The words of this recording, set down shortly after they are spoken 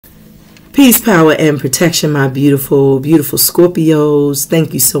Peace, power, and protection, my beautiful, beautiful Scorpios.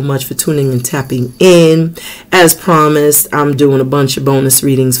 Thank you so much for tuning and tapping in. As promised, I'm doing a bunch of bonus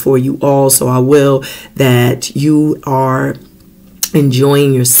readings for you all, so I will that you are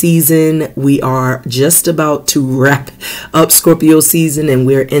enjoying your season. We are just about to wrap up Scorpio season and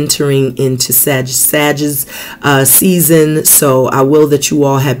we're entering into Sagittarius season. So I will that you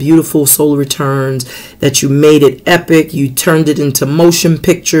all have beautiful solar returns, that you made it epic, you turned it into motion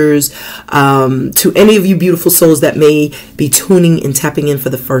pictures. To any of you beautiful souls that may be tuning and tapping in for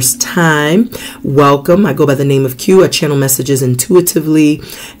the first time, welcome. I go by the name of Q. I channel messages intuitively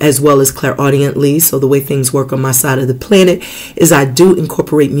as well as clairaudiently. So the way things work on my side of the planet is I do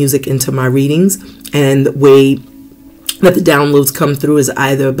incorporate music into my readings, and the way that the downloads come through is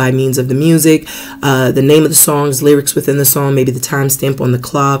either by means of the music, the name of the songs, lyrics within the song, maybe the timestamp on the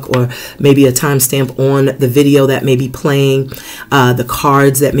clock, or maybe a timestamp on the video that may be playing, the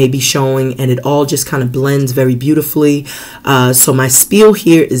cards that may be showing, and it all just kind of blends very beautifully. So my spiel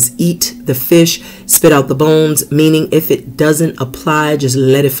here is eat the fish, spit out the bones, meaning if it doesn't apply, just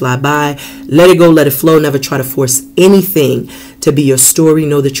let it fly by, let it go, let it flow. Never try to force anything to be your story.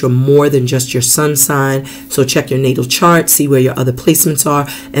 Know that you're more than just your sun sign. So check your natal chart, see where your other placements are,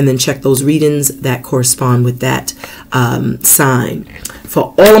 and then check those readings that correspond with that sign.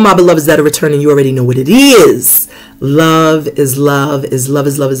 For all of my beloveds that are returning, you already know what it is. Love is love is love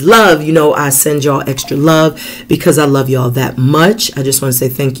is love is love. You know, I send y'all extra love because I love y'all that much. I just want to say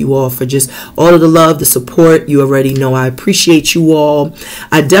thank you all for just all of the love, the support. You already know I appreciate you all.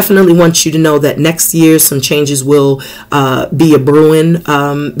 I definitely want you to know that next year some changes will be a brewing,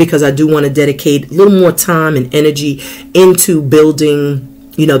 because I do want to dedicate a little more time and energy into building,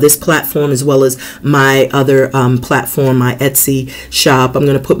 you know, this platform as well as my other platform, my Etsy shop. I'm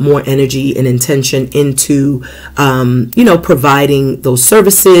going to put more energy and intention into, you know, providing those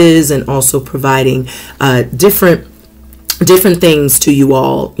services and also providing different things to you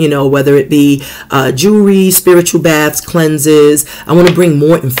all, you know, whether it be jewelry, spiritual baths, cleanses. I want to bring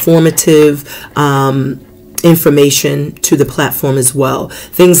more informative information to the platform as well.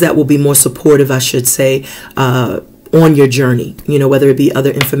 Things that will be more supportive, I should say, on your journey, you know, whether it be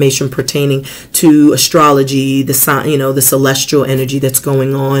other information pertaining to astrology, the sign, you know, the celestial energy that's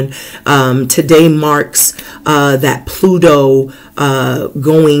going on. Today marks that Pluto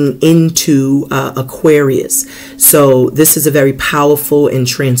going into Aquarius. So this is a very powerful and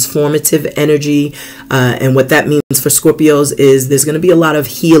transformative energy. And what that means for Scorpios is there's going to be a lot of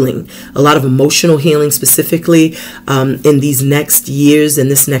healing, a lot of emotional healing specifically in these next years, in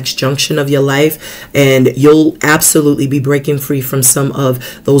this next junction of your life. And you'll absolutely be breaking free from some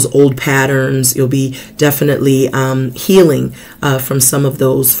of those old patterns. You'll be definitely healing from some of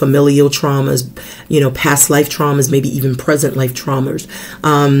those familial traumas, you know, past life traumas, maybe even present life traumas,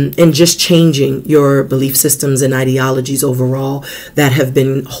 and just changing your belief systems and ideologies overall that have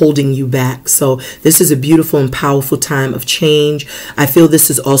been holding you back. So this is a beautiful and powerful time of change. I feel this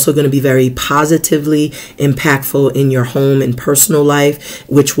is also going to be very positively impactful in your home and personal life,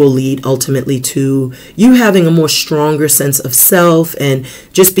 which will lead ultimately to you having a more stronger sense of self and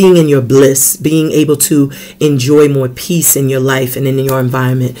just being in your bliss, being able to enjoy more peace in your life and in your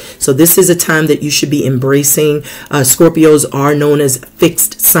environment. So this is a time that you should be embracing. Scorpios are known as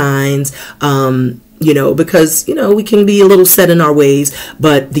fixed signs, you know, because, you know, we can be a little set in our ways,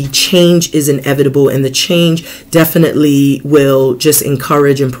 but the change is inevitable, and the change definitely will just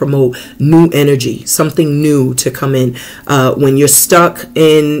encourage and promote new energy, something new to come in. When you're stuck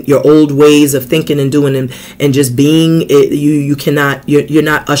in your old ways of thinking and doing and just being, you're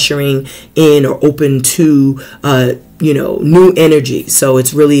not ushering in or open to you know, new energy. So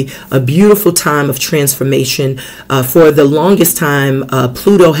it's really a beautiful time of transformation. For the longest time,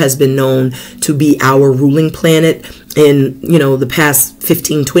 Pluto has been known to be our ruling planet. In, you know, the past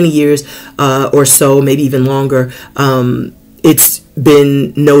 15-20 years or so, maybe even longer, it's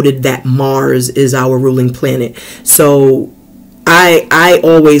been noted that Mars is our ruling planet. So I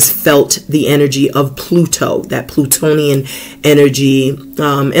always felt the energy of Pluto, that Plutonian energy,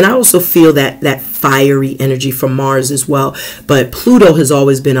 and I also feel that fiery energy from Mars as well. But Pluto has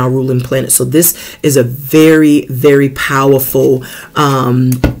always been our ruling planet. So this is a very, very powerful,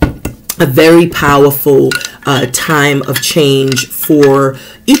 time of change for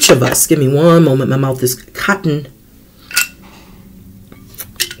each of us. Give me one moment. My mouth is cotton.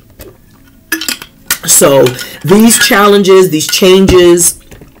 So these challenges, these changes,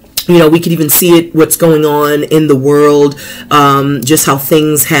 you know, we could even see it, what's going on in the world, just how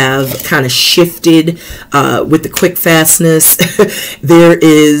things have kind of shifted with the quick fastness. There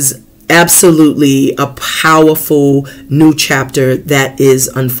is absolutely a powerful new chapter that is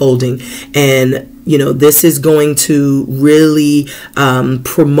unfolding. And you know, this is going to really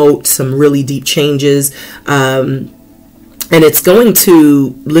promote some really deep changes. And it's going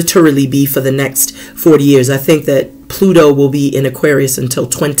to literally be for the next 40 years. I think that Pluto will be in Aquarius until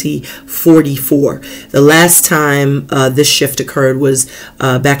 2044. The last time this shift occurred was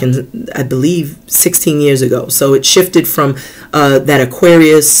back in, I believe, 16 years ago. So it shifted from that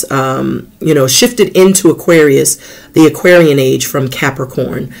Aquarius, you know, shifted into Aquarius, the Aquarian age, from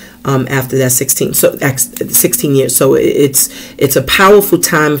Capricorn. After that 16 years. So it's a powerful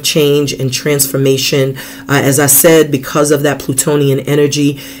time of change and transformation. As I said, because of that Plutonian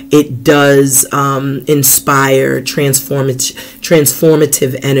energy, it does inspire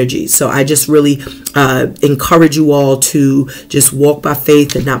transformative energy. So I just really encourage you all to just walk by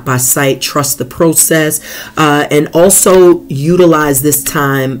faith and not by sight. Trust the process, and also utilize this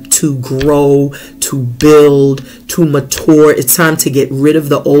time to grow, to build, to mature. It's time to get rid of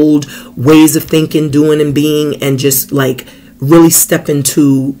the old ways of thinking, doing, and being, and just like really step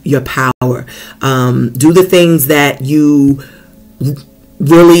into your power. Do the things that you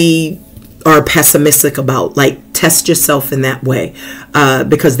really are pessimistic about. Like, test yourself in that way,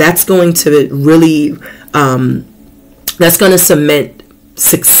 because that's going to really that's going to cement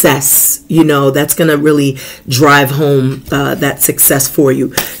success. You know, that's going to really drive home that success for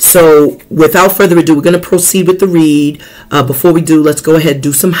you. So without further ado, we're going to proceed with the read. Before we do, let's go ahead and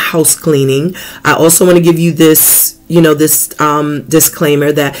do some house cleaning. I also want to give you this, you know, this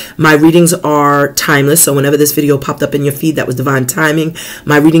disclaimer that my readings are timeless. So whenever this video popped up in your feed, that was divine timing.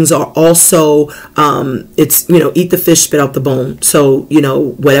 My readings are also, it's, you know, eat the fish, spit out the bone. So, you know,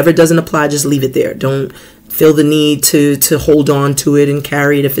 whatever doesn't apply, just leave it there. Don't feel the need to hold on to it and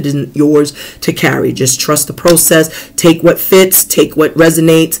carry it if it isn't yours to carry. Just trust the process. Take what fits, take what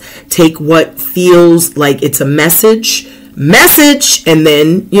resonates, take what feels like it's a message, and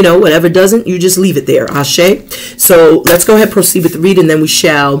then, you know, whatever doesn't, you just leave it there. Ashe. So let's go ahead and proceed with the read, and then we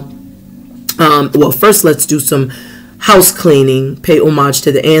shall, well, first let's do some house cleaning, pay homage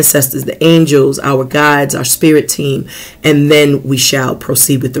to the ancestors, the angels, our guides, our spirit team, and then we shall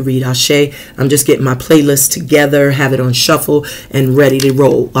proceed with the read. Ashe. I'm just getting my playlist together, have it on shuffle, and ready to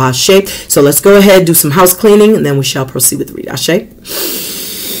roll. Ashe. So let's go ahead, do some house cleaning, and then we shall proceed with the read. Ashe.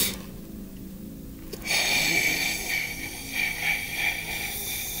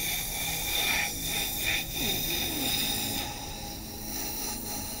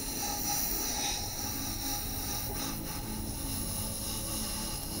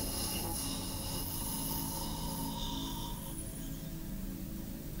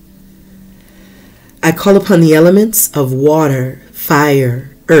 I call upon the elements of water,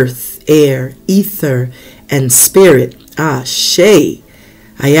 fire, earth, air, ether, and spirit. Ashe.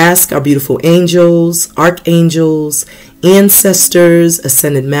 I ask our beautiful angels, archangels, ancestors,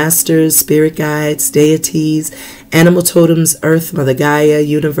 ascended masters, spirit guides, deities, animal totems, earth, Mother Gaia,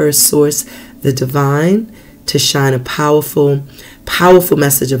 universe, source, the divine, to shine a powerful, powerful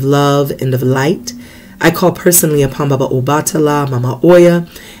message of love and of light. I call personally upon Baba Obatala, Mama Oya,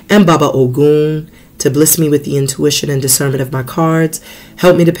 and Baba Ogun to bliss me with the intuition and discernment of my cards.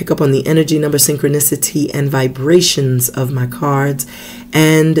 Help me to pick up on the energy, number, synchronicity, and vibrations of my cards.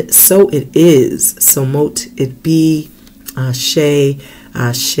 And so it is. So mote it be. Ashe,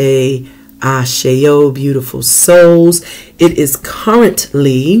 ashe, ashe, yo, beautiful souls. It is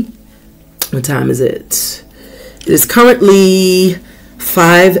currently, what time is it? It is currently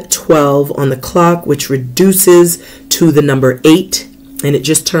 5:12 on the clock, which reduces to the number 8, and it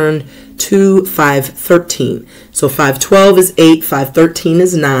just turned to 5:13. So 5:12 is 8, 5:13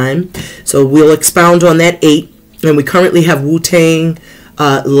 is 9. So we'll expound on that 8, and we currently have Wu-Tang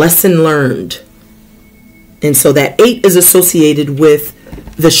lesson learned. And so that 8 is associated with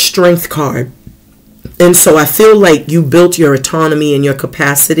the strength card. And so I feel like you built your autonomy and your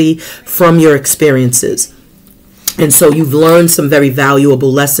capacity from your experiences. And so you've learned some very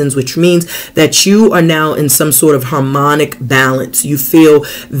valuable lessons, which means that you are now in some sort of harmonic balance. You feel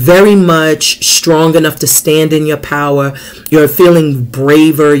very much strong enough to stand in your power. You're feeling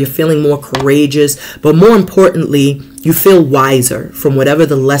braver. You're feeling more courageous. But more importantly, you feel wiser from whatever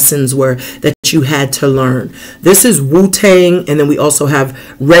the lessons were that you had to learn. This is Wu-Tang, and then we also have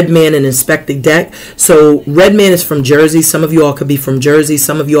Redman and Inspecting Deck. So Redman is from Jersey. Some of you all could be from Jersey.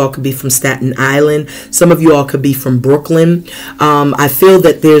 Some of you all could be from Staten Island. Some of you all could be from Brooklyn. I feel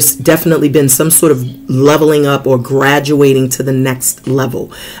that there's definitely been some sort of leveling up or graduating to the next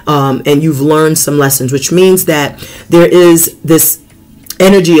level. And you've learned some lessons, which means that there is this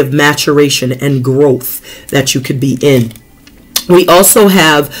energy of maturation and growth that you could be in. We also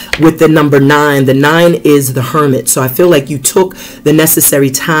have with the number 9, the 9 is the Hermit. So I feel like you took the necessary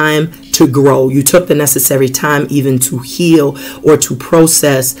time to grow. You took the necessary time even to heal or to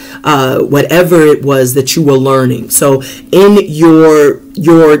process whatever it was that you were learning. So in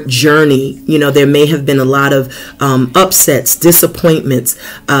your journey, you know, there may have been a lot of upsets, disappointments,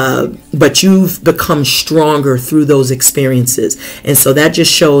 but you've become stronger through those experiences. And so that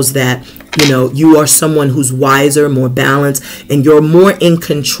just shows that, you know, you are someone who's wiser, more balanced, and you're more in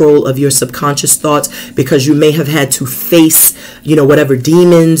control of your subconscious thoughts, because you may have had to face, you know, whatever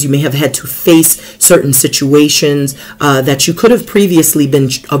demons, you may have had to face certain situations that you could have previously been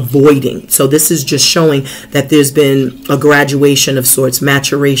avoiding. So this is just showing that there's been a graduation of sorts,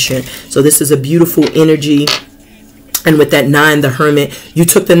 maturation. So this is a beautiful energy. And with that 9, the Hermit, you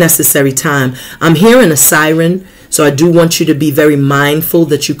took the necessary time. I'm hearing a siren. So I do want you to be very mindful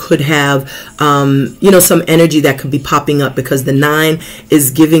that you could have, you know, some energy that could be popping up, because the 9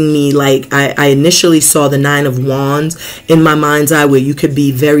 is giving me, like, I initially saw the 9 of Wands in my mind's eye, where you could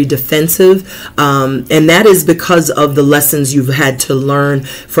be very defensive. And that is because of the lessons you've had to learn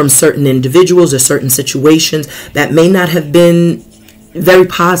from certain individuals or certain situations that may not have been very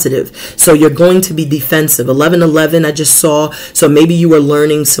positive. So you're going to be defensive. 1111 I just saw. So maybe you were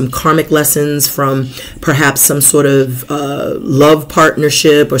learning some karmic lessons from perhaps some sort of love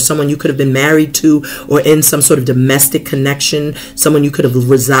partnership, or someone you could have been married to, or in some sort of domestic connection, someone you could have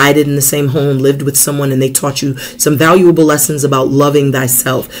resided in the same home, lived with someone, and they taught you some valuable lessons about loving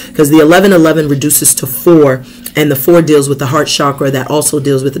thyself. Because the 1111 reduces to 4, and the 4 deals with the heart chakra, that also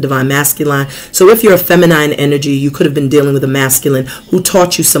deals with the divine masculine. So if you're a feminine energy, you could have been dealing with a masculine who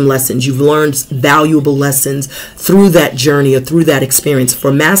taught you some lessons. You've learned valuable lessons through that journey or through that experience.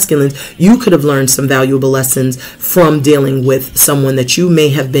 For masculines, you could have learned some valuable lessons from dealing with someone that you may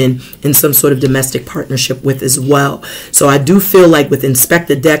have been in some sort of domestic partnership with as well. So I do feel like with Inspect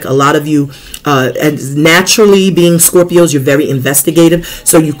the Deck, a lot of you, and naturally being Scorpios, you're very investigative.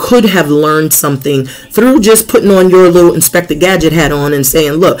 So you could have learned something through just putting on your little Inspector Gadget hat on and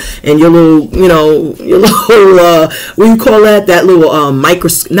saying, look, and your little, you know, your little, what do you call that? That little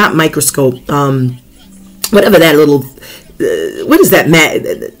not microscope, whatever that little, what is that,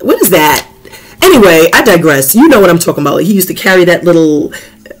 what is that? Anyway, I digress. You know what I'm talking about. He used to carry that little,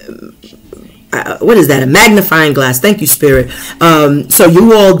 what is that? A magnifying glass. Thank you, Spirit. So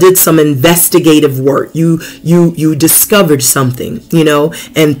you all did some investigative work. You discovered something, you know,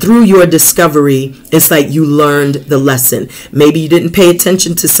 and through your discovery, it's like you learned the lesson. Maybe you didn't pay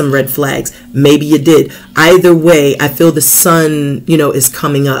attention to some red flags. Maybe you did. Either way, I feel the sun, you know, is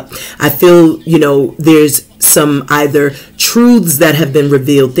coming up. I feel, you know, there's some either truths that have been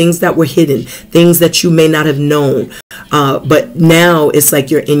revealed, things that were hidden, things that you may not have known. But now it's like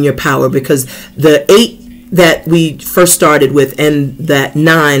you're in your power, because the 8 that we first started with and that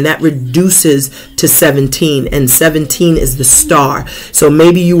 9, that reduces to 17, and 17 is the star. So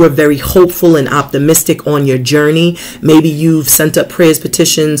maybe you were very hopeful and optimistic on your journey. Maybe you've sent up prayers,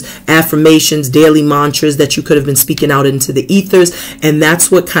 petitions, affirmations, daily mantras that you could have been speaking out into the ethers, and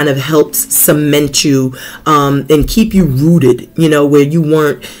that's what kind of helps cement you and keep you rooted, you know, where you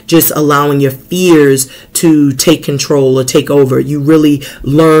weren't just allowing your fears to take control or take over. You really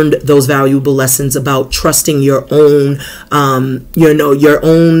learned those valuable lessons about trusting your own, you know, your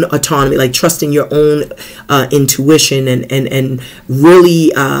own autonomy, like trusting your own intuition, and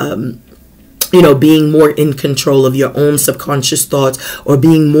really, you know, being more in control of your own subconscious thoughts, or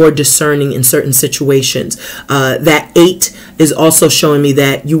being more discerning in certain situations. That 8 is also showing me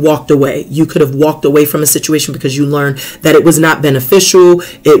that you walked away. You could have walked away from a situation because you learned that it was not beneficial,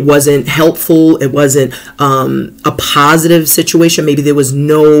 it wasn't helpful, it wasn't a positive situation. Maybe there was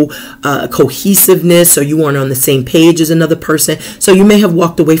no cohesiveness, or you weren't on the same page as another person. So you may have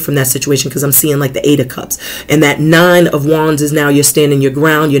walked away from that situation, because I'm seeing like the 8 of Cups. And that 9 of Wands is now you're standing your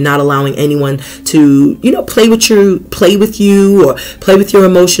ground. You're not allowing anyone to, you know, play with you, or play with your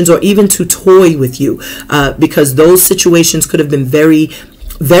emotions, or even to toy with you, because those situations could have been very,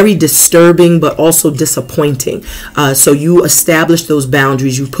 very disturbing, but also disappointing. So you established those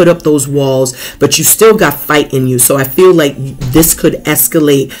boundaries, you put up those walls, but you still got fight in you. So I feel like this could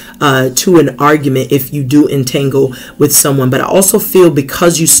escalate to an argument if you do entangle with someone. But I also feel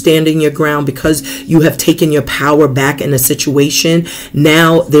because you stand in your ground, because you have taken your power back in a situation,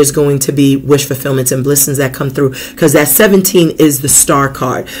 now there's going to be wish fulfillments and blessings that come through, because that 17 is the star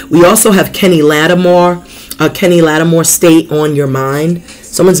card. We also have Kenny Lattimore. Kenny Lattimore, stay on your mind.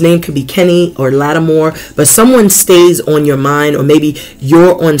 Someone's name could be Kenny or Lattimore, but someone stays on your mind, or maybe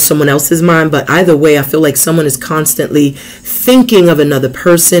you're on someone else's mind. But either way, I feel like someone is constantly thinking of another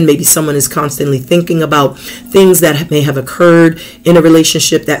person. Maybe someone is constantly thinking about things that may have occurred in a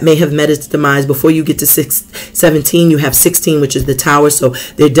relationship that may have met its demise. Before you get to 17, you have 16, which is the Tower. So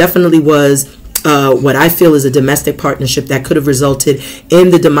there definitely was what I feel is a domestic partnership that could have resulted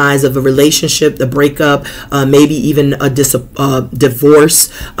in the demise of a relationship, the breakup, maybe even a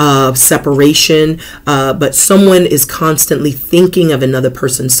divorce, separation. But someone is constantly thinking of another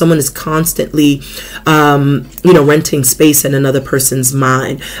person. Someone is constantly, renting space in another person's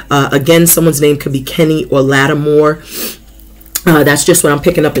mind. Again, someone's name could be Kenny or Lattimore. That's just what I'm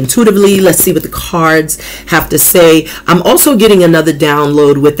picking up intuitively. Let's see what the cards have to say. I'm also getting another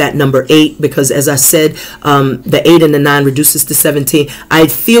download with that number 8, because as I said, the 8 and the 9 reduces to 17. I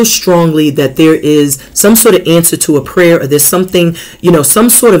feel strongly that there is some sort of answer to a prayer, or there's something, some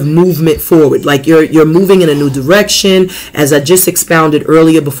sort of movement forward. Like you're moving in a new direction. As I just expounded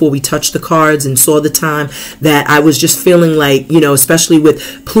earlier before we touched the cards and saw the time, that I was just feeling like, especially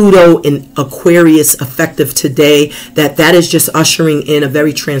with Pluto in Aquarius effective today, that is just ushering in a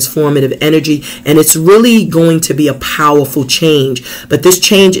very transformative energy, and it's really going to be a powerful change. But this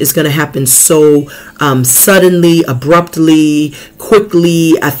change is going to happen so suddenly, abruptly,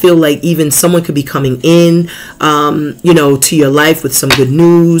 quickly. I feel like even someone could be coming in to your life with some good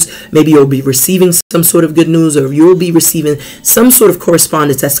news. Maybe you'll be receiving some sort of good news, or you'll be receiving some sort of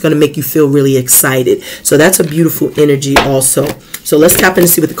correspondence that's going to make you feel really excited. So that's a beautiful energy also. So let's tap in and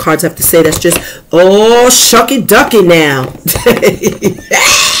see what the cards have to say. That's just, oh, shucky ducky now.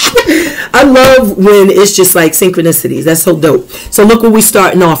 I love when it's just like synchronicities. That's so dope. So look what we're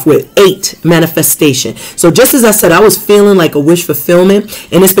starting off with. 8, manifestation. So just as I said, I was feeling like a wish fulfillment,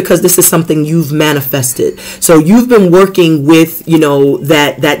 and it's because this is something you've manifested. So you've been working with,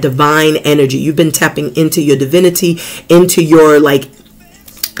 that divine energy. You've been tapping into your divinity, into your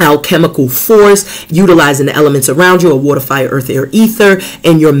alchemical force, utilizing the elements around you, or water, fire, earth, air, ether,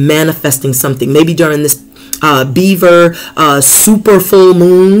 and you're manifesting something. Maybe during this Beaver super full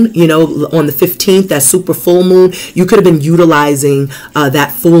moon, on the 15th, that super full moon, you could have been utilizing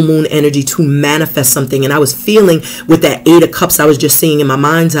that full moon energy to manifest something. And I was feeling with that 8 of Cups, I was just seeing in my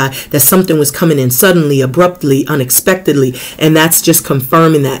mind's eye that something was coming in suddenly, abruptly, unexpectedly, and that's just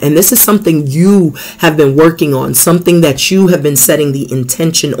confirming that. And this is something you have been working on, something that you have been setting the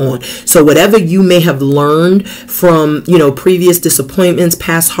intention on. So whatever you may have learned from previous disappointments,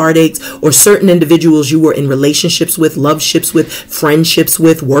 past heartaches, or certain individuals you were in relationships with, love ships with, friendships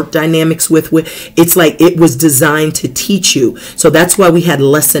with, work dynamics with, it's like it was designed to teach you. So that's why we had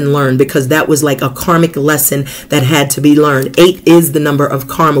lesson learned, because that was like a karmic lesson that had to be learned. 8 is the number of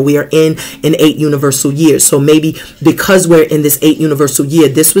karma. We are in an 8 universal year. So maybe because we're in this 8 universal year,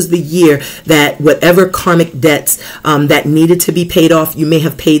 this was the year that whatever karmic debts that needed to be paid off, you may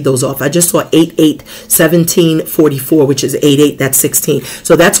have paid those off. I just saw 8, 8, 17, 44, which is 8, 8, that's 16.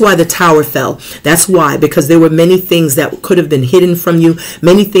 So that's why the Tower fell. That's why, because there were many things that could have been hidden from you,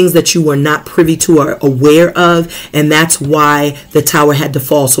 many things that you were not privy to or aware of, and that's why the Tower had to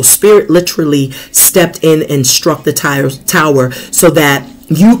fall. So Spirit literally stepped in and struck the tower so that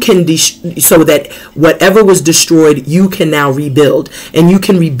you can so that whatever was destroyed, you can now rebuild, and you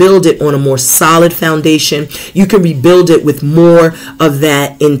can rebuild it on a more solid foundation. You can rebuild it with more of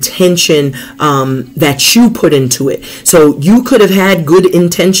that intention that you put into it. So you could have had good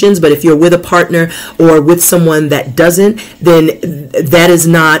intentions, but if you're with a partner or with someone that doesn't, then that is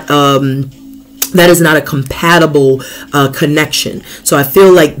not a compatible connection. So I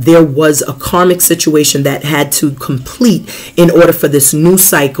feel like there was a karmic situation that had to complete in order for this new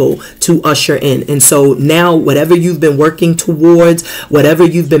cycle to usher in. And so now whatever you've been working towards, whatever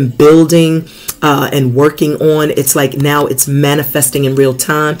you've been building and working on, it's like now it's manifesting in real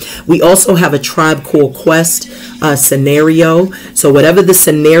time. We also have a Tribe Called Quest scenario. So whatever the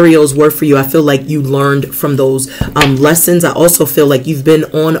scenarios were for you, I feel like you learned from those lessons. I also feel like you've been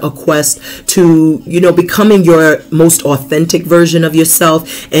on a quest to becoming your most authentic version of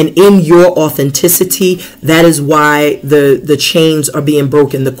yourself, and in your authenticity, that is why the chains are being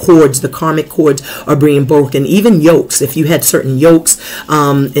broken, the cords, the karmic cords are being broken, even yokes. If you had certain yokes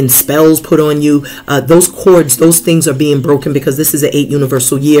and spells put on you, you, those cords, those things are being broken, because this is an 8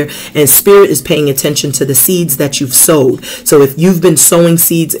 universal year, and Spirit is paying attention to the seeds that you've sowed. So if you've been sowing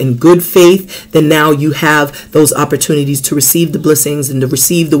seeds in good faith, then now you have those opportunities to receive the blessings and to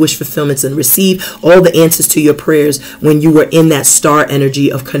receive the wish fulfillments and receive all the answers to your prayers when you were in that star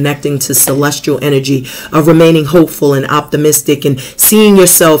energy of connecting to celestial energy, of remaining hopeful and optimistic and seeing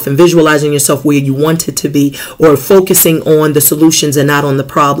yourself and visualizing yourself where you wanted to be, or focusing on the solutions and not on the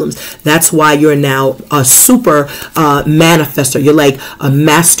problems. That's why you're now a super manifester. You're like a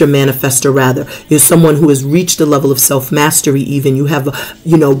master manifester, rather. You're someone who has reached a level of self-mastery. Even you have,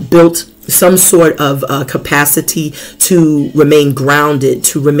 built some sort of capacity to remain grounded,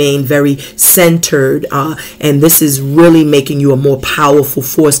 to remain very centered, and this is really making you a more powerful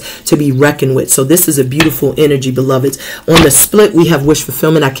force to be reckoned with. So this is a beautiful energy, beloveds. On the split, we have wish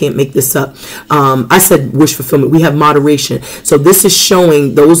fulfillment. I can't make this up. I said wish fulfillment. We have moderation. So this is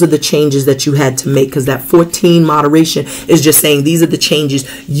showing those are the changes that you had to make, because that 14 moderation is just saying these are the changes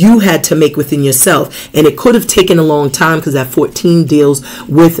you had to make within yourself, and it could have taken a long time, because that 14 deals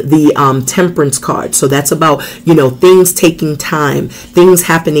with the Temperance card. So that's about, things taking time, things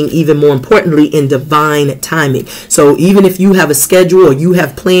happening even more importantly in divine timing. So even if you have a schedule or you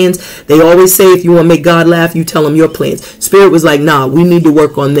have plans, they always say if you want to make God laugh, you tell him your plans. Spirit was like, nah, we need to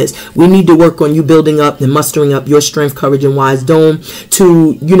work on this. We need to work on you building up and mustering up your strength, courage, and wise dome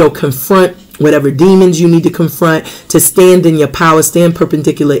to, confront whatever demons you need to confront, to stand in your power, stand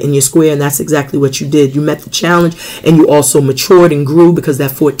perpendicular in your square. And that's exactly what you did. You met the challenge, and you also matured and grew, because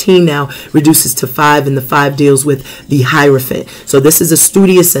that 14 now reduces to 5, and the 5 deals with the Hierophant. So this is a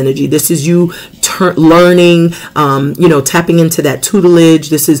studious energy. This is you learning, tapping into that tutelage.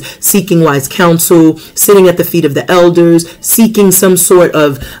 This is seeking wise counsel, sitting at the feet of the elders, seeking some sort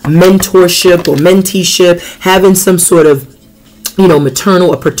of mentorship or menteeship, having some sort of maternal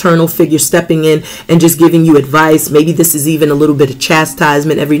or paternal figure stepping in and just giving you advice. Maybe this is even a little bit of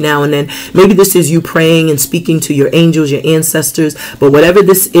chastisement every now and then. Maybe this is you praying and speaking to your angels, your ancestors. But whatever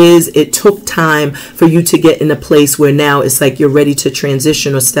this is, it took time for you to get in a place where now it's like you're ready to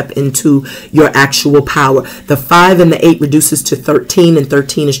transition or step into your actual power. The 5 and the 8 reduces to 13, and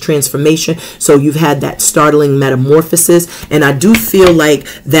 13 is transformation. So you've had that startling metamorphosis. And I do feel like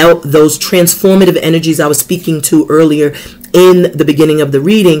those transformative energies I was speaking to earlier in the beginning of the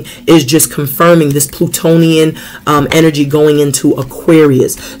reading is just confirming this Plutonian energy going into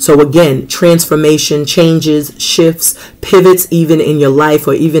Aquarius. So again, transformation, changes, shifts, pivots, even in your life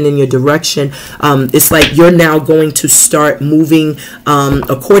or even in your direction. It's like you're now going to start moving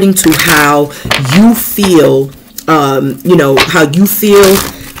according to how you feel, how you feel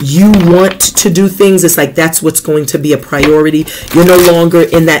you want to do things. It's like that's what's going to be a priority. You're no longer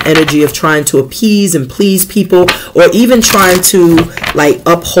in that energy of trying to appease and please people, or even trying to like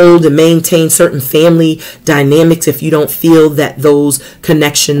uphold and maintain certain family dynamics if you don't feel that those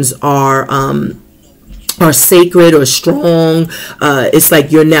connections are sacred or strong. It's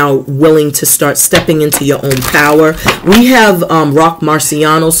like you're now willing to start stepping into your own power. We have Rock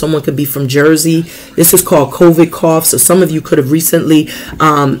Marciano. Someone could be from Jersey. This is called COVID cough. So some of you could have recently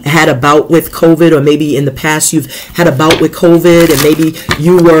had a bout with COVID, or maybe in the past you've had a bout with COVID, and maybe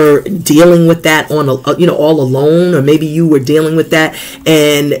you were dealing with that on all alone, or maybe you were dealing with that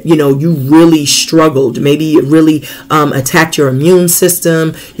and you really struggled. Maybe it really attacked your immune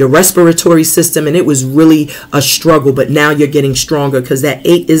system, your respiratory system, and it was really a struggle. But now you're getting stronger, because that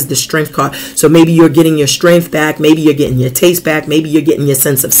 8 is the strength card. So maybe you're getting your strength back, maybe you're getting your taste back, maybe you're getting your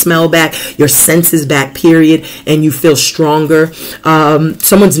sense of smell back, your senses back, period, and you feel stronger.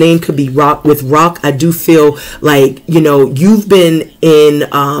 Someone's name could be Rock. With Rock, I do feel like you've been in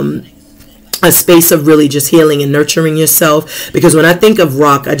a space of really just healing and nurturing yourself, because when I think of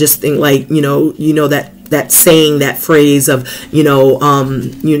Rock, I just think like that saying, that phrase of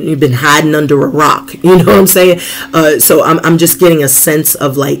you've been hiding under a rock, you know what I'm saying? So I'm just getting a sense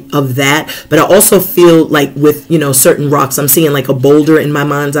of that. But I also feel like with certain rocks, I'm seeing like a boulder in my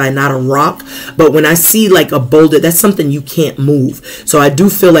mind's eye, not a rock. But when I see like a boulder, that's something you can't move. So I do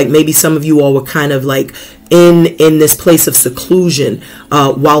feel like maybe some of you all were kind of like in this place of seclusion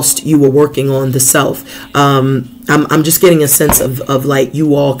whilst you were working on the self. I'm just getting a sense of like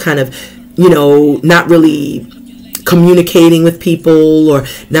you all kind of not really communicating with people, or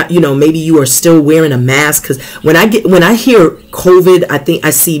not, you know, maybe you are still wearing a mask. Because when I hear COVID, I think I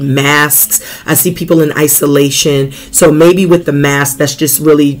see masks, I see people in isolation. So maybe with the mask, that's just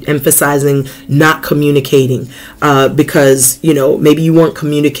really emphasizing not communicating, because, you know, maybe you weren't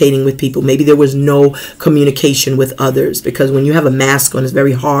communicating with people, maybe there was no communication with others, because when you have a mask on, it's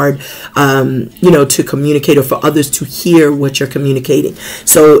very hard, you know, to communicate, or for others to hear what you're communicating.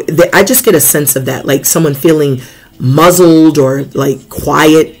 So I just get a sense of that, like someone feeling muzzled, or like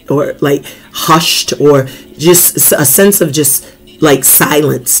quiet, or like hushed, or just a sense of just like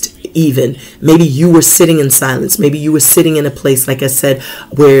silenced. Even maybe you were sitting in silence, maybe you were sitting in a place, like I said,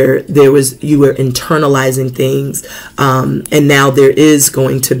 where you were internalizing things, and now there is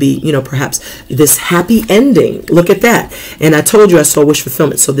going to be, you know, perhaps this happy ending. Look at that. And I told you I saw wish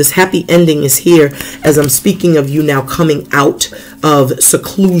fulfillment. So this happy ending is here as I'm speaking of you now coming out of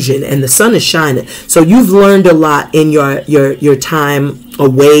seclusion, and the sun is shining. So you've learned a lot in your time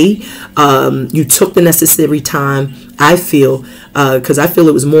away. You took the necessary time, I feel, because I feel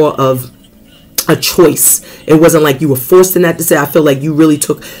it was more of a choice. It wasn't like you were forced in that to say. I feel like you really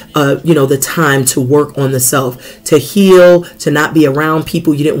took, you know, the time to work on the self, to heal, to not be around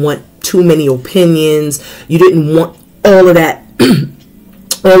people. You didn't want too many opinions. You didn't want all of that.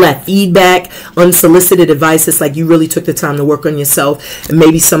 All that feedback, unsolicited advice. It's like you really took the time to work on yourself. And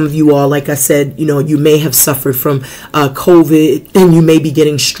maybe some of you all, like I said, you know, you may have suffered from COVID, and you may be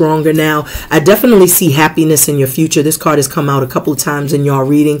getting stronger now. I definitely see happiness in your future. This card has come out a couple of times in y'all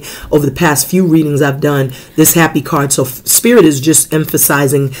reading. Over the past few readings I've done, this happy card. So Spirit is just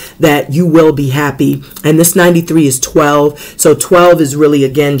emphasizing that you will be happy. And this 93 is 12. So 12 is really,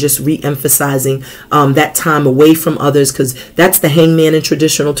 again, just re-emphasizing that time away from others, because that's the Hangman in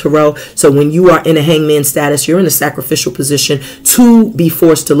tradition. Tarot. So when you are in a hangman status, you're in a sacrificial position to be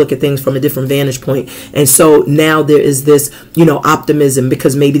forced to look at things from a different vantage point. And so now there is this, you know, optimism,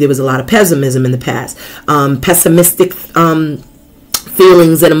 because maybe there was a lot of pessimism in the past, pessimistic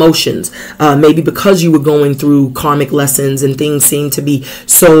feelings and emotions, maybe because you were going through karmic lessons and things seemed to be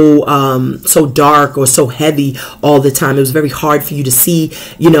so dark or so heavy all the time. It was very hard for you to see,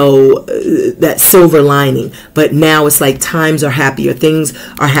 you know, that silver lining. But now it's like times are happier, things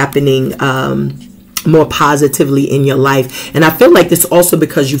are happening more positively in your life. And I feel like this also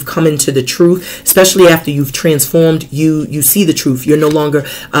because you've come into the truth, especially after you've transformed. You see the truth. You're no longer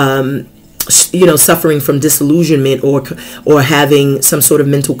you know, suffering from disillusionment, or having some sort of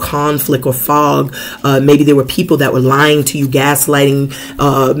mental conflict or fog. Maybe there were people that were lying to you, gaslighting,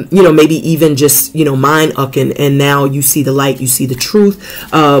 you know, maybe even just, you know, mind-ucking, and now you see the light, you see the truth.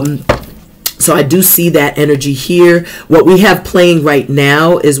 So I do see that energy here. What we have playing right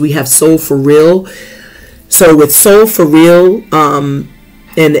now is we have Soul for Real. So with Soul for Real, and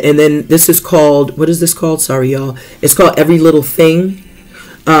then this is called, what is this called? Sorry, y'all. It's called Every Little Thing.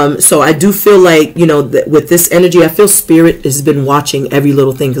 So I do feel like, you know, with this energy, I feel Spirit has been watching every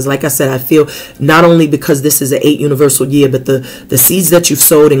little thing. Because like I said, I feel not only because this is an 8 universal year, but the seeds that you've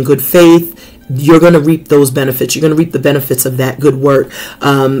sowed in good faith, you're going to reap those benefits. You're going to reap the benefits of that good work,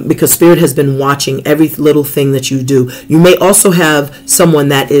 because Spirit has been watching every little thing that you do. You may also have someone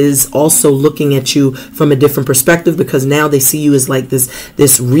that is also looking at you from a different perspective, because now they see you as like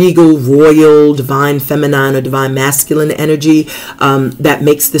this regal, royal, divine feminine or divine masculine energy, that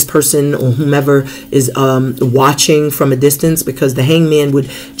makes this person or whomever is watching from a distance, because the Hangman would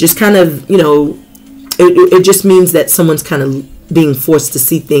just kind of, you know, it just means that someone's kind of being forced to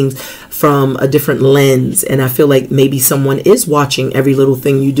see things from a different lens. And I feel like maybe someone is watching every little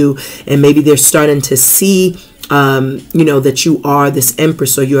thing you do, and maybe they're starting to see, you know, that you are this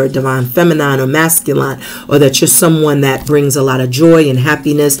empress, or you're a divine feminine or masculine, or that you're someone that brings a lot of joy and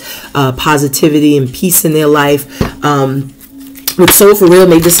happiness, positivity and peace in their life. With Soul for Real,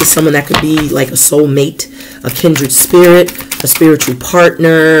 maybe this is someone that could be like a soulmate, a kindred spirit, a spiritual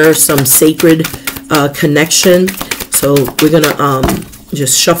partner, some sacred connection. So we're gonna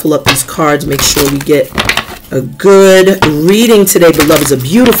just shuffle up these cards, make sure we get a good reading today, beloveds. A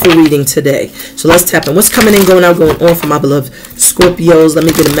beautiful reading today. So let's tap in. What's coming in, going out, going on for my beloved Scorpios? Let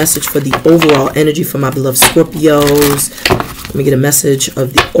me get a message for the overall energy for my beloved Scorpios. Let me get a message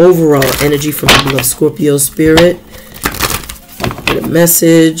of the overall energy for my beloved Scorpio Spirit. Get a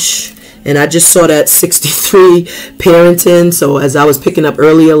message. And I just saw that 63 parenting. So as I was picking up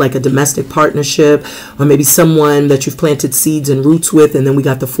earlier, like a domestic partnership, or maybe someone that you've planted seeds and roots with. And then we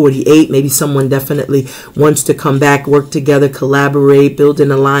got the 48. Maybe someone definitely wants to come back, work together, collaborate, build an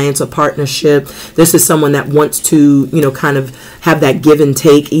alliance or partnership. This is someone that wants to, you know, kind of have that give and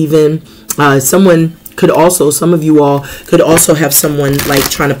take even. Someone, could also, some of you all could also have someone like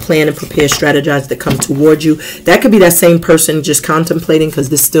trying to plan and prepare, strategize to come towards you. That could be that same person just contemplating, because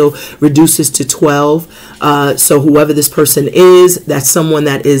this still reduces to 12. So whoever this person is, that's someone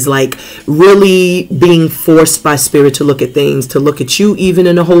that is like really being forced by spirit to look at things, to look at you even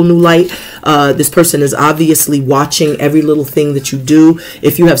in a whole new light. This person is obviously watching every little thing that you do.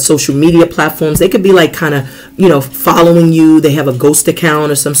 If you have social media platforms, they could be like kind of, you know, following you. They have a ghost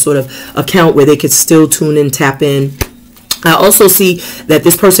account or some sort of account where they could still tune in, tap in. I also see that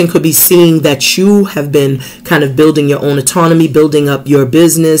this person could be seeing that you have been kind of building your own autonomy, building up your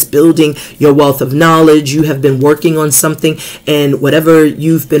business, building your wealth of knowledge. You have been working on something, and whatever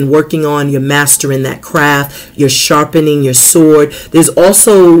you've been working on, you're mastering that craft, you're sharpening your sword. There's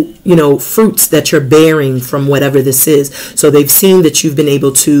also, you know, fruits that you're bearing from whatever this is. So they've seen that you've been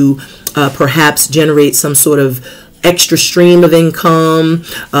able to perhaps generate some sort of extra stream of income,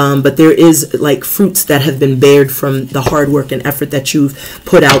 but there is like fruits that have been bared from the hard work and effort that you've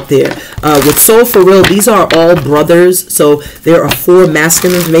put out there. With Soul for Real, these are all brothers, so there are 4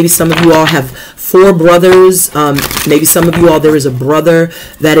 masculines. Maybe some of you all have 4 brothers. Maybe some of you all, there is a brother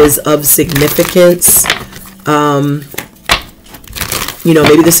that is of significance. You know,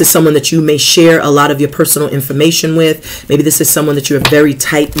 maybe this is someone that you may share a lot of your personal information with. Maybe this is someone that you're very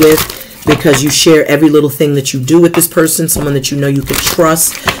tight with, because you share every little thing that you do with this person, someone that you know you can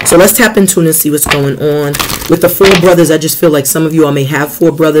trust. So let's tap into it and see what's going on. With the 4 brothers, I just feel like some of you all may have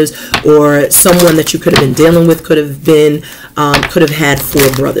 4 brothers, or someone that you could have been dealing with could have had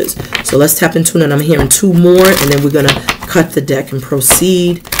 4 brothers. So let's tap into it, and I'm hearing 2 more, and then we're going to cut the deck and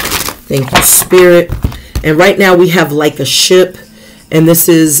proceed. Thank you, Spirit. And right now we have Like a Ship, and this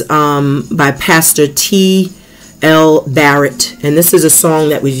is by Pastor T.L. Barrett, and this is a song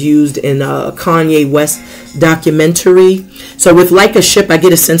that was used in a Kanye West documentary. So with Like a Ship, I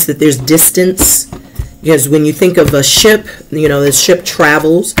get a sense that there's distance, because when you think of a ship, you know, the ship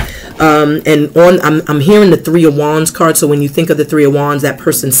travels. And I'm hearing the 3 of Wands card. So when you think of the 3 of Wands, that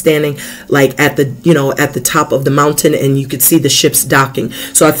person standing like at the, you know, at the top of the mountain, and you could see the ships docking.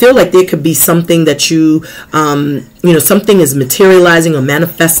 So I feel like there could be something that you know, something is materializing or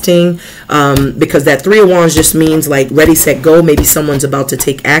manifesting, because that 3 of Wands just means like ready, set, go. Maybe someone's about to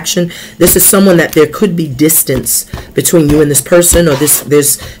take action. This is someone that there could be distance between you and this person, or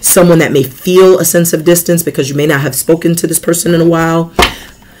there's someone that may feel a sense of distance because you may not have spoken to this person in a while.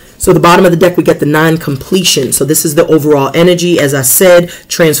 So the bottom of the deck, we get the 9, completion. So this is the overall energy. As I said,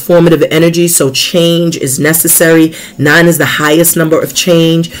 transformative energy. So change is necessary. 9 is the highest number of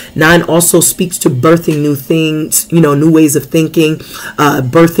change. 9 also speaks to birthing new things, you know, new ways of thinking,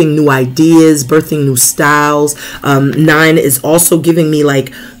 birthing new ideas, birthing new styles. 9 is also giving me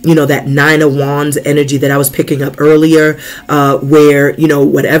like, you know, that 9 of Wands energy that I was picking up earlier, where, you know,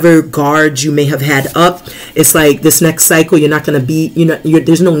 whatever guards you may have had up, it's like this next cycle, you're not going to be, you know,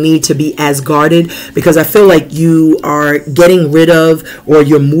 there's no need to be as guarded, because I feel like you are getting rid of, or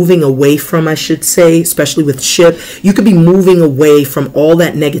you're moving away from, I should say, especially with ship, you could be moving away from all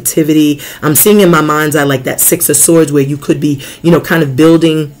that negativity. I'm seeing in my mind's eye like that 6 of Swords, where you could be, you know, kind of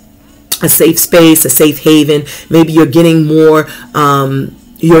building a safe space, a safe haven. Maybe you're getting more,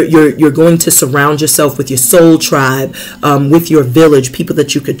 you're going to surround yourself with your soul tribe, with your village, people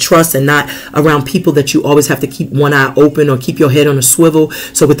that you could trust, and not around people that you always have to keep one eye open or keep your head on a swivel.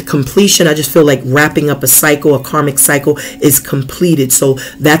 So with the completion, I just feel like wrapping up a cycle, a karmic cycle is completed. So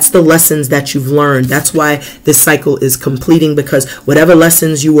that's the lessons that you've learned. That's why this cycle is completing, because whatever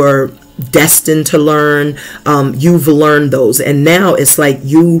lessons you were destined to learn, you've learned those, and now it's like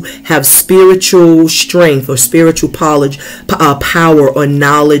you have spiritual strength or spiritual power or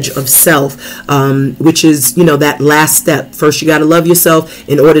knowledge of self, which is, you know, that last step. First you got to love yourself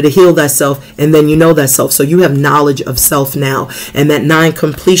in order to heal thyself, and then you know thyself. So you have knowledge of self now, and that 9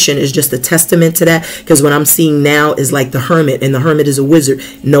 completion is just a testament to that, because what I'm seeing now is like the Hermit, and the Hermit is a wizard,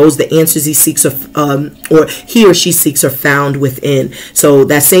 knows the answers he seeks or he or she seeks are found within. So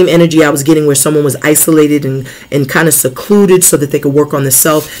that same energy I was getting where someone was isolated and kind of secluded so that they could work on the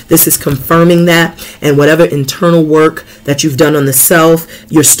self, this is confirming that. And whatever internal work that you've done on the self,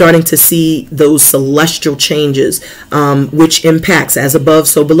 you're starting to see those celestial changes, which impacts as above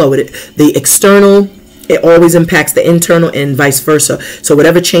so below. The external It always impacts the internal and vice versa. So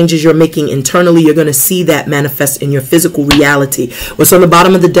whatever changes you're making internally, you're going to see that manifest in your physical reality. What's on the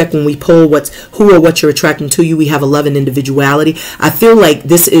bottom of the deck when we pull who or what you're attracting to you, we have 11, individuality. I feel like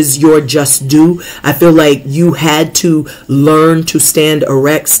this is your just due. I feel like you had to learn to stand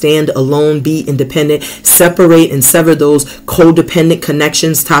erect, stand alone, be independent, separate and sever those codependent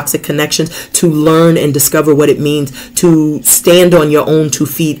connections, toxic connections, to learn and discover what it means to stand on your own 2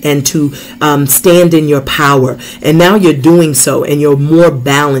 feet and to stand in your power. And now you're doing so, and you're more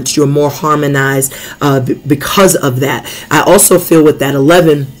balanced, you're more harmonized because of that. I also feel with that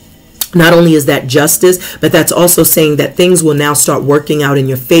 11, not only is that justice, but that's also saying that things will now start working out in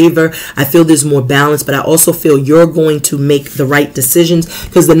your favor. I feel there's more balance, but I also feel you're going to make the right decisions,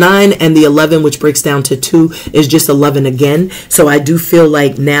 because the 9 and the 11, which breaks down to 2, is just 11 again. So I do feel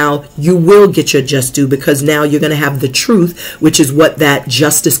like now you will get your just due, because now you're going to have the truth, which is what that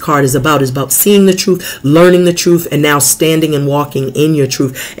justice card is about. It's about seeing the truth, learning the truth, and now standing and walking in your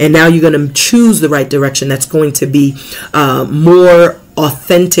truth. And now you're going to choose the right direction that's going to be more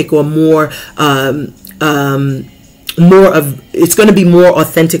authentic, or it's going to be more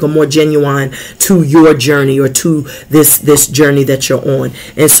authentic or more genuine to your journey, or to this journey that you're on.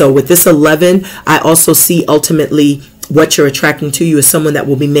 And so with this 11, I also see ultimately what you're attracting to you is someone that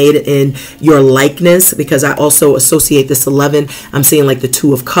will be made in your likeness, because I also associate this 11, I'm seeing like the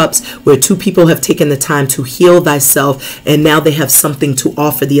 2 of Cups, where 2 people have taken the time to heal thyself, and now they have something to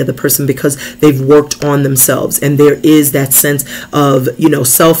offer the other person because they've worked on themselves. And there is that sense of, you know,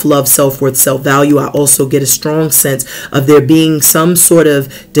 self-love, self-worth, self-value. I also get a strong sense of there being some sort of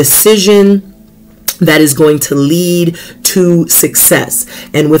decision that is going to lead to success.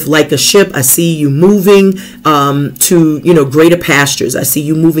 And with like a ship, I see you moving to, you know, greater pastures. I see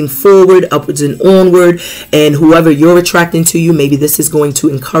you moving forward, upwards and onward. And whoever you're attracting to you, maybe this is going to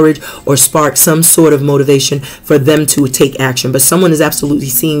encourage or spark some sort of motivation for them to take action. But someone is absolutely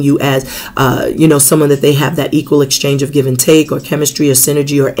seeing you as, you know, someone that they have that equal exchange of give and take, or chemistry, or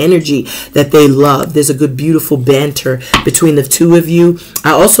synergy, or energy that they love. There's a good, beautiful banter between the 2 of you.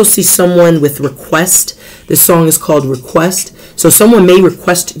 I also see someone with request. This song is called Request. So someone may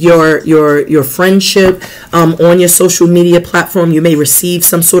request your friendship on your social media platform. You may receive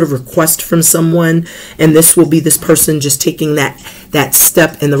some sort of request from someone, and this will be this person just taking that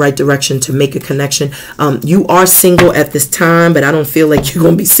step in the right direction to make a connection. You are single at this time, but I don't feel like you're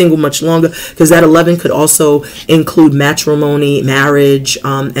going to be single much longer, because that 11 could also include matrimony, marriage,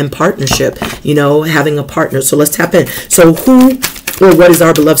 and partnership, you know, having a partner. So let's tap in. So who or what is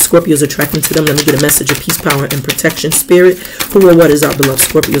our beloved Scorpios attracting to them? Let me get a message of peace, power, and protection, Spirit. Who or what is our beloved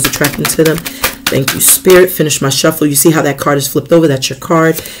Scorpios attracting to them? Thank you, Spirit. Finish my shuffle. You see how that card is flipped over? That's your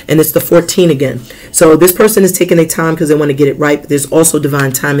card. And it's the 14 again. So this person is taking their time because they want to get it right. But there's also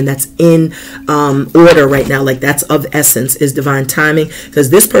divine timing that's in order right now. Like, that's of essence, is divine timing. Because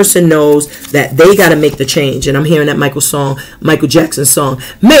this person knows that they got to make the change. And I'm hearing that Michael Jackson song,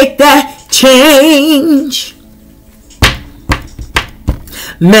 make that change.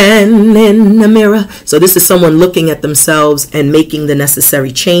 Man in the mirror. So this is someone looking at themselves and making the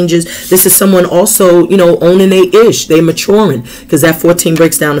necessary changes. This is someone also, you know, owning a ish. They're maturing, because that 14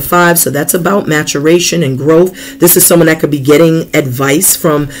 breaks down to 5. So that's about maturation and growth. This is someone that could be getting advice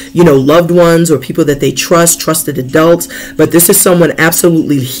from, you know, loved ones or people that they trust, trusted adults. But this is someone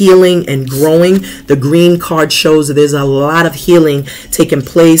absolutely healing and growing. The green card shows that there's a lot of healing taking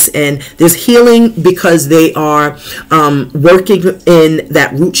place, and there's healing because they are working in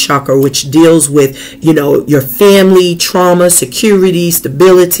that root chakra, which deals with, you know, your family, trauma, security,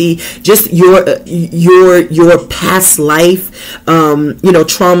 stability, just your past life, you know,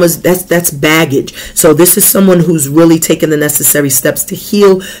 traumas. That's baggage. So this is someone who's really taken the necessary steps to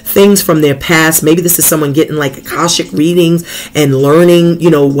heal things from their past. Maybe this is someone getting like Akashic readings and learning, you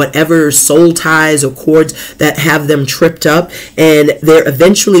know, whatever soul ties or cords that have them tripped up, and they're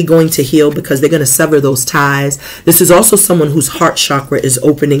eventually going to heal because they're going to sever those ties. This is also someone whose heart chakra is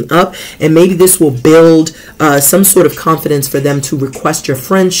opening up, and maybe this will build some sort of confidence for them to request your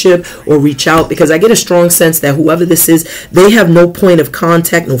friendship or reach out, because I get a strong sense that whoever this is, they have no point of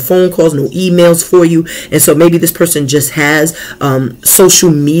contact, no phone calls, no emails for you. And so maybe this person just has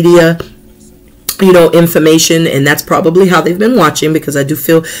social media, you know, information, and that's probably how they've been watching, because I do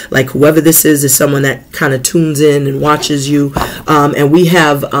feel like whoever this is someone that kind of tunes in and watches you. And we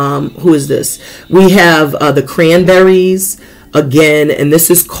have who is this? We have the Cranberries, again, and this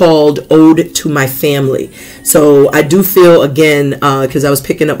is called Ode to My Family. So I do feel, again, because I was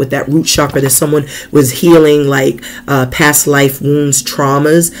picking up with that root chakra, that someone was healing like past life wounds,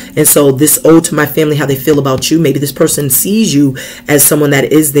 traumas. And so this ode to my family, how they feel about you. Maybe this person sees you as someone that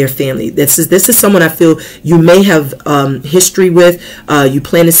is their family. This is someone I feel you may have history with. You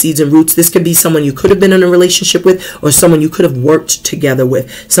planted seeds and roots. This could be someone you could have been in a relationship with, or someone you could have worked together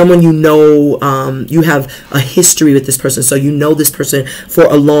with. Someone you know, you have a history with this person. So you know this person for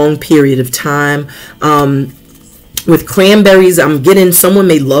a long period of time. With cranberries, I'm getting someone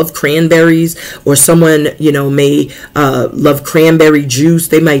may love cranberries, or someone, you know, may love cranberry juice.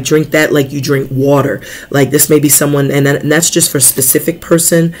 They might drink that like you drink water. Like this may be someone, and that's just for a specific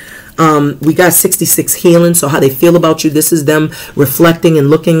person. We got 66 healing, so how they feel about you. This is them reflecting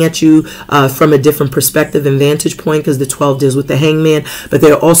and looking at you from a different perspective and vantage point, because the 12 deals with the hangman. But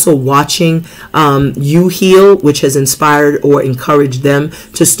they're also watching you heal, which has inspired or encouraged them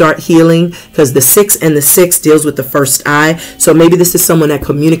to start healing, because the 6 and the 6 deals with the first eye. So maybe this is someone that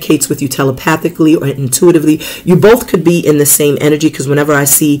communicates with you telepathically or intuitively. You both could be in the same energy, because whenever I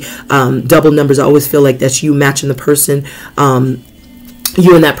see double numbers, I always feel like that's you matching the person.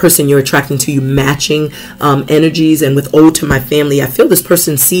 You and that person you're attracting to, you matching energies. And with Ode to My Family, I feel this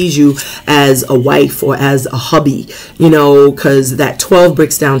person sees you as a wife or as a hubby, you know, because that 12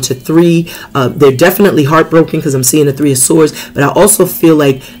 breaks down to 3. They're definitely heartbroken, because I'm seeing the 3 of Swords, but I also feel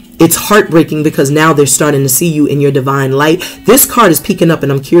like it's heartbreaking because now they're starting to see you in your divine light. This card is peeking up,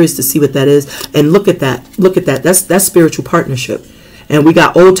 and I'm curious to see what that is. And look at that. Look at that. That's spiritual partnership. And we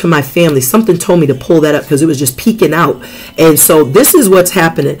got Ode to My Family. Something told me to pull that up because it was just peeking out. And so this is what's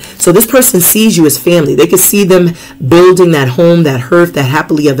happening. So this person sees you as family. They can see them building that home, that hearth, that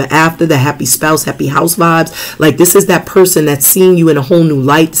happily ever after, the happy spouse, happy house vibes. Like this is that person that's seeing you in a whole new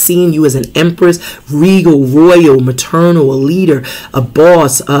light, seeing you as an empress, regal, royal, maternal, a leader, a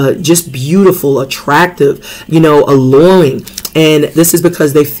boss, just beautiful, attractive, you know, alluring. And this is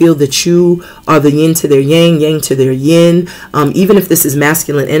because they feel that you are the yin to their yang, yang to their yin. Even if this is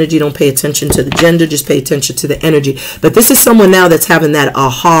masculine energy, don't pay attention to the gender, just pay attention to the energy. But this is someone now that's having that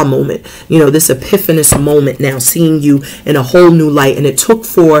aha moment, you know, this epiphanous moment now, seeing you in a whole new light. And it took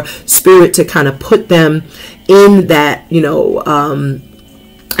for spirit to kind of put them in that, you know,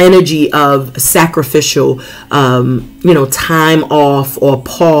 energy of sacrificial, you know, time off or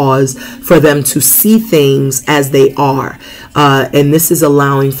pause for them to see things as they are. And this is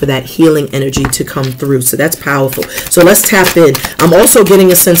allowing for that healing energy to come through. So that's powerful. So let's tap in. I'm also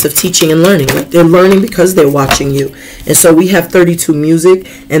getting a sense of teaching and learning. Like they're learning because they're watching you. And so we have 32 music,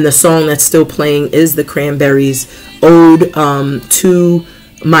 and the song that's still playing is the Cranberries' Ode to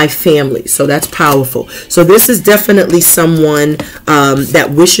My Family. So that's powerful. So this is definitely someone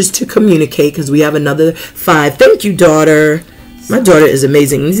that wishes to communicate, because we have another 5. Thank you, daughter. My daughter is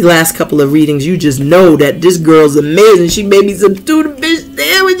amazing. These last couple of readings, you just know that this girl's amazing. She made me some tuna fish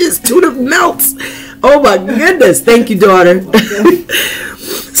sandwiches, tuna melts. Oh my goodness. Thank you, daughter.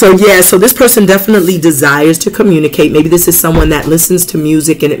 So yeah, so this person definitely desires to communicate. Maybe this is someone that listens to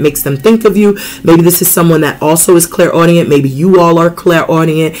music and it makes them think of you. Maybe this is someone that also is clairaudient. Maybe you all are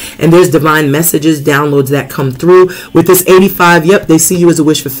clairaudient, and there's divine messages, downloads that come through. With this 85, yep, they see you as a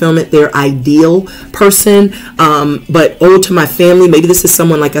wish fulfillment, their ideal person. But Ode to My Family, maybe this is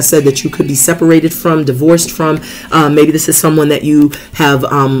someone, like I said, that you could be separated from, divorced from. Maybe this is someone that you have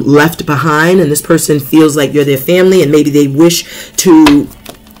left behind, and this person feels like you're their family, and maybe they wish to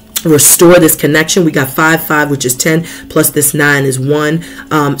restore this connection. We got 5, 5, which is 10, plus this 9 is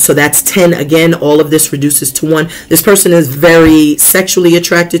 1. So that's 10 again. All of this reduces to 1. This person is very sexually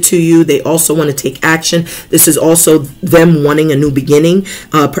attracted to you. They also want to take action. This is also them wanting a new beginning.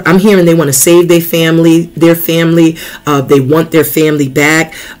 I'm hearing they want to save their family. They want their family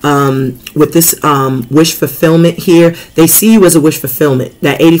back. With this wish fulfillment here, they see you as a wish fulfillment.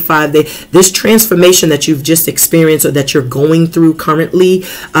 That 85, this transformation that you've just experienced, or that you're going through currently,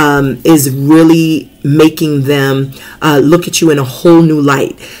 is really making them look at you in a whole new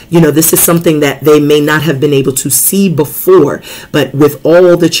light. You know, this is something that they may not have been able to see before, but with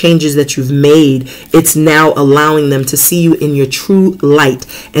all the changes that you've made, it's now allowing them to see you in your true light.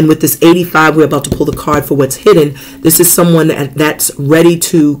 And with this 85, we're about to pull the card for what's hidden. This is someone that's ready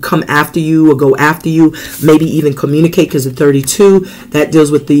to come after you or go after you, maybe even communicate, because the 32, that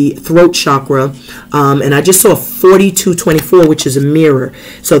deals with the throat chakra. And I just saw 4224, which is a mirror.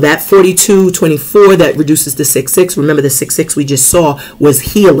 So that 4224, that reduces to 6-6. Remember, the 6-6 we just saw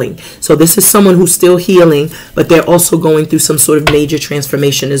was healing. So this is someone who's still healing, but they're also going through some sort of major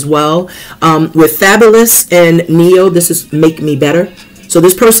transformation as well. With Fabulous and Neo, this is Make Me Better. So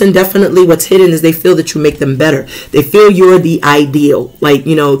this person definitely, what's hidden is they feel that you make them better. They feel you're the ideal. Like,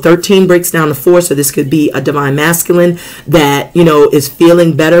 you know, 13 breaks down to 4. So this could be a divine masculine that, you know, is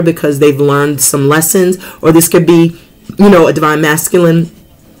feeling better because they've learned some lessons. Or this could be, you know, a divine masculine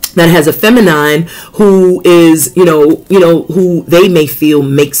that has a feminine who is, you know, who they may feel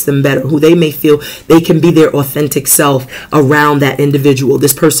makes them better, who they may feel they can be their authentic self around that individual.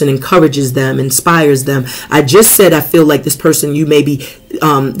 This person encourages them, inspires them. I just said I feel like this person, you may be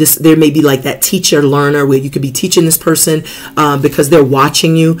there may be like that teacher learner where you could be teaching this person because they're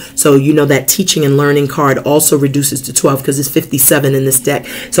watching you. So, you know, that teaching and learning card also reduces to 12 because it's 57 in this deck.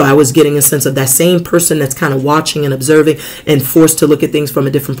 So I was getting a sense of that same person that's kind of watching and observing and forced to look at things from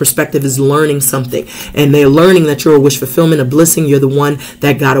a different perspective is learning something. And they're learning that you're a wish fulfillment, a blessing. You're the one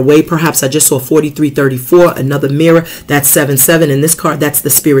that got away. Perhaps I just saw 4334, another mirror. That's 77 in this card. That's the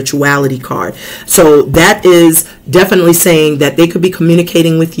spirituality card. So that is definitely saying that they could be communicating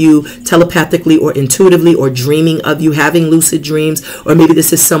with you telepathically or intuitively or dreaming of you, having lucid dreams. Or maybe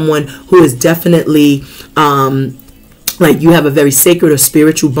this is someone who is definitely like you have a very sacred or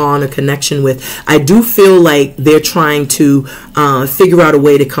spiritual bond or connection with. I do feel like they're trying to figure out a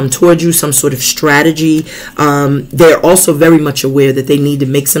way to come towards you, some sort of strategy. They're also very much aware that they need to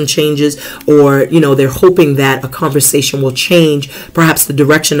make some changes, or, you know, they're hoping that a conversation will change perhaps the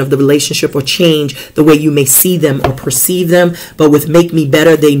direction of the relationship or change the way you may see them or perceive them. But with Make Me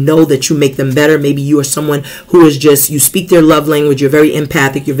Better, they know that you make them better. Maybe you are someone who is just, you speak their love language, you're very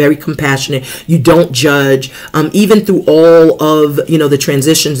empathic, you're very compassionate, you don't judge. Even through all of, you know, the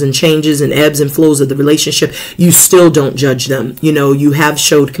transitions and changes and ebbs and flows of the relationship, you still don't judge them. You know, you have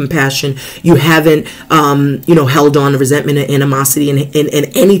showed compassion. You haven't, you know, held on to resentment and animosity and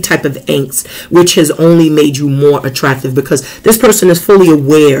any type of angst, which has only made you more attractive, because this person is fully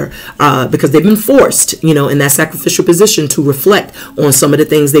aware, because they've been forced, you know, in that sacrificial position to reflect on some of the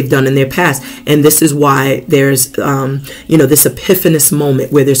things they've done in their past. And this is why there's, you know, this epiphanous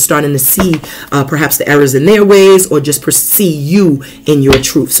moment where they're starting to see perhaps the errors in their ways, or just see you in your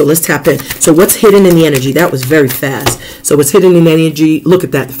truth. So let's tap in. So what's hidden in the energy? That was very fast. So what's hidden in the energy? Look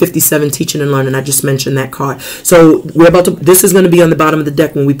at that, 57, teaching and learning. I just mentioned that card. So we're about to, this is going to be on the bottom of the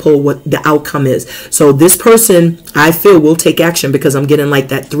deck when we pull what the outcome is. So this person, I feel, will take action, because I'm getting like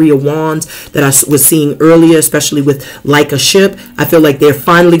that 3 of Wands that I was seeing earlier, especially with like a ship. I feel like they're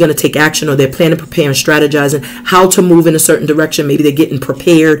finally going to take action, or they're planning, preparing, strategizing how to move in a certain direction. Maybe they're getting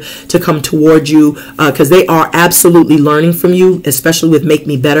prepared to come toward you, because they are absolutely learning from you, especially with Make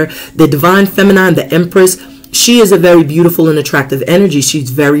Me Better. The divine feminine, the Empress, she is a very beautiful and attractive energy. She's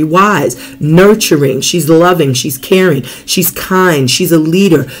very wise, nurturing, she's loving, she's caring, she's kind, she's a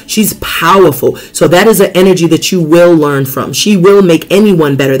leader, she's powerful. So that is an energy that you will learn from. She will make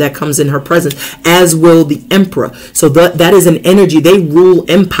anyone better that comes in her presence, as will the Emperor. So that is an energy. They rule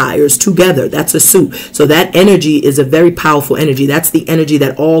empires together. That's a suit. So that energy is a very powerful energy. That's the energy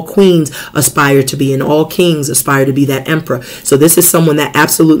that all queens aspire to be, and all kings aspire to be that Emperor. So this is someone that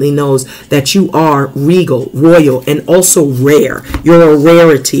absolutely knows that you are regal, royal, and also rare. You're a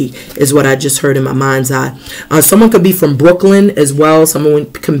rarity, is what I just heard in my mind's eye. Someone could be from Brooklyn as well.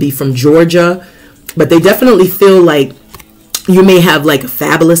 Someone can be from Georgia, but they definitely feel like you may have like a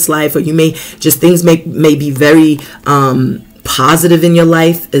fabulous life, or you may just, things may be very positive in your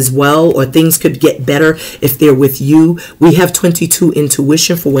life as well, or things could get better if they're with you. We have 22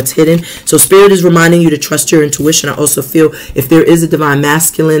 intuition for what's hidden. So Spirit is reminding you to trust your intuition. I also feel if there is a divine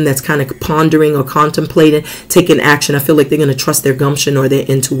masculine that's kind of pondering or contemplating taking action, I feel like they're going to trust their gumption or their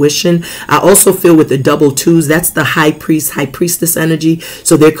intuition. I also feel with the double 2s, that's the high priest, high priestess energy.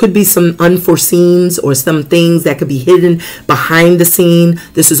 So there could be some unforeseens or some things that could be hidden behind the scene.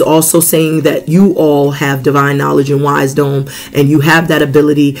 This is also saying that you all have divine knowledge and wisdom, and you have that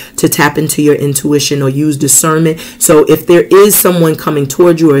ability to tap into your intuition or use discernment. So if there is someone coming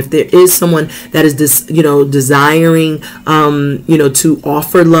toward you, or if there is someone that is desiring to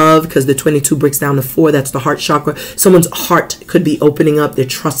offer love, because the 22 breaks down to 4, that's the heart chakra. Someone's heart could be opening up. They're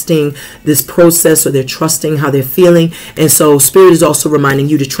trusting this process, or they're trusting how they're feeling. And so Spirit is also reminding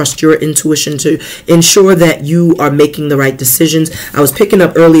you to trust your intuition to ensure that you are making the right decisions. I was picking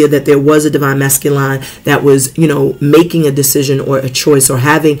up earlier that there was a divine masculine that was, making a decision or a choice, or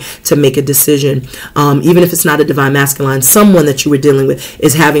having to make a decision. Even if it's not a divine masculine, someone that you were dealing with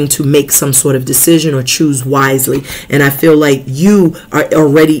is having to make some sort of decision or choose wisely. And I feel like you are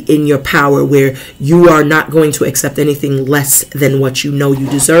already in your power, where you are not going to accept anything less than what you know you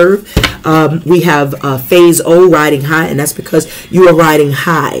deserve. We have phase O, riding high, and that's because you are riding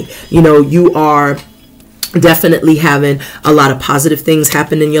high. You are Definitely having a lot of positive things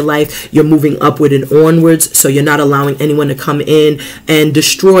happen in your life. You're moving upward and onwards, so you're not allowing anyone to come in and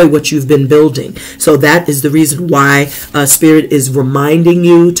destroy what you've been building. So that is the reason why Spirit is reminding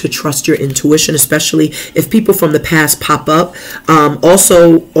you to trust your intuition, especially if people from the past pop up.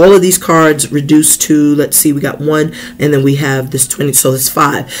 Also, all of these cards reduced to, let's see, we got 1, and then we have this 20, so it's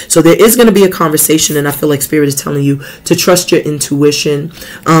 5. So there is going to be a conversation, and I feel like Spirit is telling you to trust your intuition.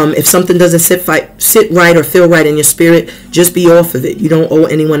 If something doesn't sit right or feel right in your spirit, just be off of it. You don't owe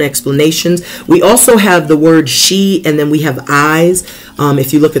anyone explanations. We also have the word she, and then we have eyes.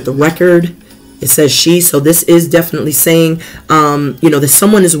 If you look at the record, it says she. So this is definitely saying, that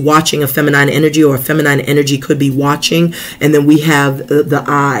someone is watching a feminine energy, or a feminine energy could be watching. And then we have the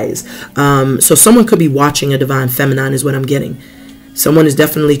eyes. So someone could be watching a divine feminine is what I'm getting. Someone is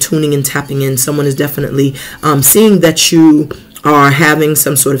definitely tuning and tapping in. Someone is definitely seeing that you are having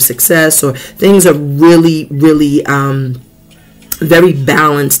some sort of success, or things are really, really very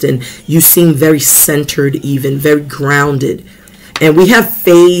balanced, and you seem very centered, even very grounded. And we have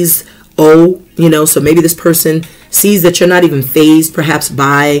phase O, so maybe this person sees that you're not even phased perhaps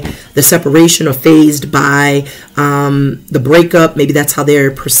by the separation, or phased by the breakup. Maybe that's how they're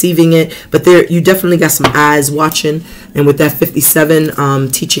perceiving it. But you definitely got some eyes watching. And with that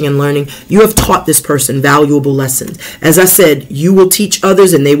 57, teaching and learning, you have taught this person valuable lessons. As I said, you will teach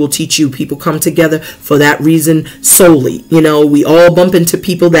others and they will teach you. People come together for that reason solely. We all bump into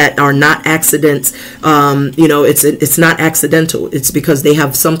people that are not accidents. It's not accidental. It's because they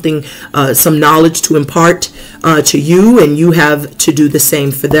have something, some knowledge to impart to you, and you have to do the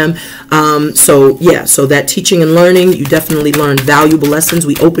same for them. So that teaching and learning, you definitely learned valuable lessons.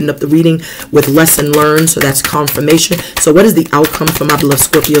 We opened up the reading with lesson learned, so that's confirmation. So what is the outcome for my beloved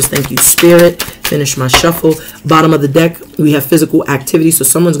Scorpios? Thank you, Spirit. Finish my shuffle. Bottom of the deck, we have physical activity. So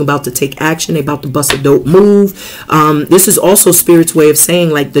someone's about to take action. They're about to bust a dope move. This is also Spirit's way of saying,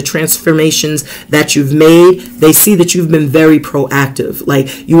 like, the transformations that you've made, they see that you've been very proactive.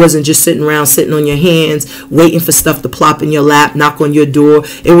 Like, you wasn't just sitting around, sitting on your hands, waiting for stuff to plop in your lap, knock on your door.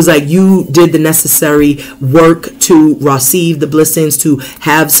 It was like you did the necessary work to receive the blessings, to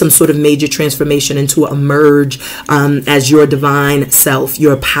have some sort of major transformation, and to emerge as your divine self,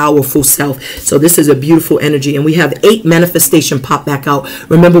 your powerful self. So this is a beautiful energy. And we have 8 manifestation pop back out.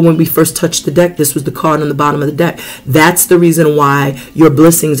 Remember when we first touched the deck, this was the card on the bottom of the deck. That's the reason why your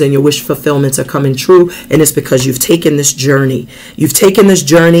blessings and your wish fulfillments are coming true. And it's because you've taken this journey. You've taken this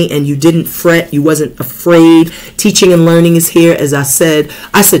journey and you didn't fret. You wasn't afraid. Teaching and learning is here. As I said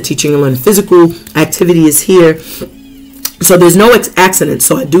teaching and learning. Physical activity is here. So there's no accident.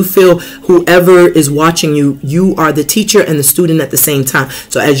 So I do feel whoever is watching you, you are the teacher and the student at the same time.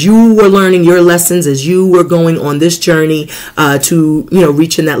 So as you were learning your lessons, as you were going on this journey to,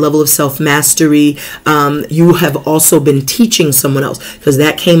 reaching that level of self-mastery, you have also been teaching someone else, because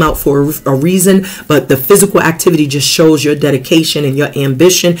that came out for a reason. But the physical activity just shows your dedication and your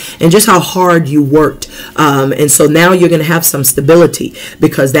ambition and just how hard you worked. And so now you're going to have some stability,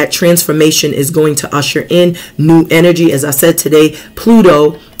 because that transformation is going to usher in new energy. As I said today,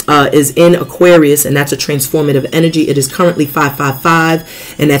 Pluto is in Aquarius, and that's a transformative energy. It is currently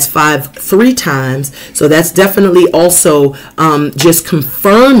 555, and that's 5 3 times. So that's definitely also just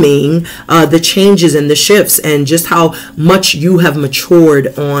confirming the changes and the shifts, and just how much you have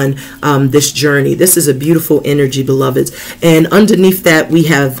matured on this journey. This is a beautiful energy, beloveds. And underneath that, we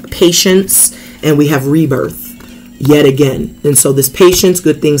have patience and we have rebirth. Yet again. And so this patience,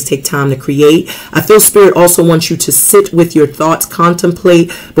 good things take time to create. I feel Spirit also wants you to sit with your thoughts, contemplate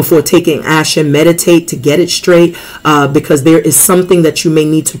before taking action, meditate to get it straight, because there is something that you may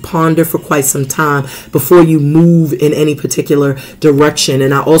need to ponder for quite some time before you move in any particular direction.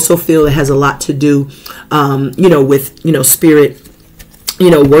 And I also feel it has a lot to do, with, Spirit,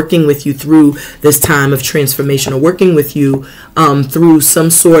 working with you through this time of transformation, or working with you through some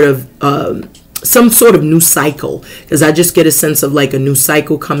sort of new cycle, because I just get a sense of like a new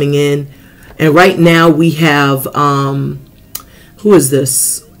cycle coming in. And right now we have who is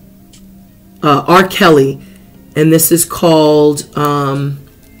this? R. Kelly, and this is called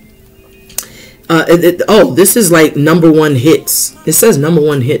this is like #1 hits. It says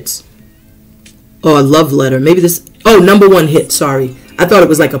 #1 hits. Oh, a love letter. Maybe this. Oh, #1 hit. Sorry, I thought it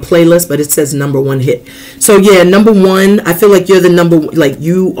was like a playlist, but it says #1 hit. So yeah, #1, I feel like you're the like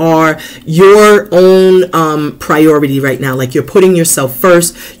you are your own priority right now. Like you're putting yourself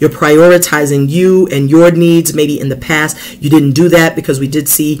first. You're prioritizing you and your needs. Maybe in the past you didn't do that because we did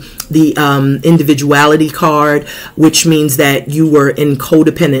see the individuality card, which means that you were in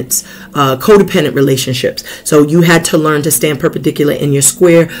codependent relationships. So you had to learn to stand perpendicular in your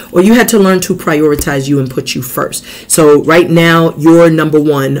square, or you had to learn to prioritize you and put you first. So right now, you're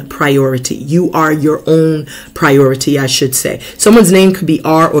 #1 priority. You are your own priority, I should say. Someone's name could be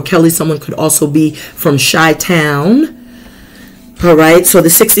R or Kelly. Someone could also be from Chi-Town. All right, so the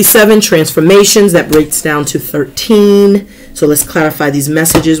 67 transformations, that breaks down to 13. So let's clarify these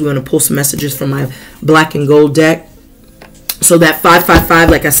messages. We're going to pull some messages from my black and gold deck. So that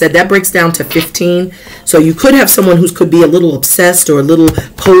 555, like I said, that breaks down to 15. So you could have someone who could be a little obsessed or a little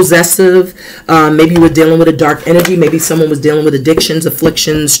possessive. Maybe you were dealing with a dark energy. Maybe someone was dealing with addictions,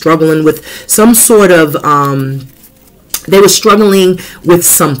 afflictions, struggling with some sort of... they were struggling with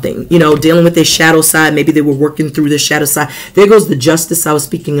something, you know, dealing with their shadow side. Maybe they were working through the shadow side. There goes the justice I was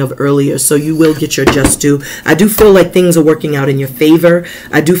speaking of earlier. So you will get your just due. I do feel like things are working out in your favor.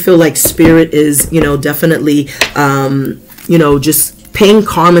 I do feel like spirit is, you know, definitely, you know, just paying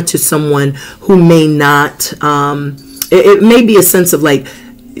karma to someone who may not, it may be a sense of like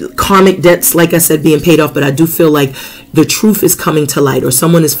karmic debts, like I said, being paid off, but I do feel like the truth is coming to light, or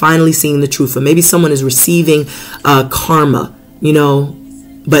someone is finally seeing the truth, or maybe someone is receiving karma, you know,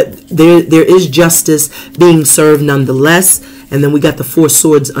 but there is justice being served nonetheless. And then we got the 4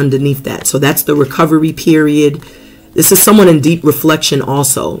 swords underneath that. So that's the recovery period. This is someone in deep reflection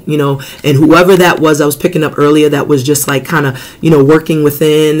also, you know, and whoever that was I was picking up earlier, that was just like kind of, you know, working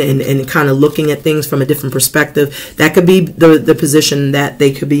within and kind of looking at things from a different perspective. That could be the position that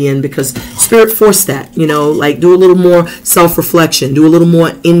they could be in, because spirit forced that, you know, like do a little more self-reflection, do a little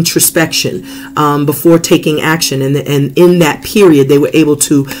more introspection before taking action. And in that period, they were able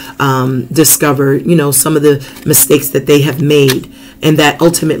to discover, you know, some of the mistakes that they have made. And that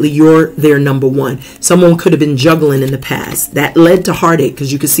ultimately you're their #1. Someone could have been juggling in the past. That led to heartache,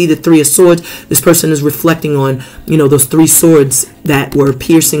 because you can see the 3 of swords. This person is reflecting on, you know, those 3 swords that were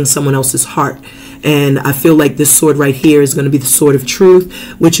piercing someone else's heart. And I feel like this sword right here is going to be the sword of truth,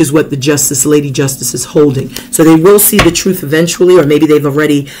 which is what the justice, Lady Justice, is holding. So they will see the truth eventually, or maybe they've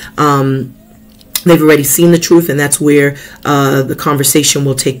already seen the truth, and that's where the conversation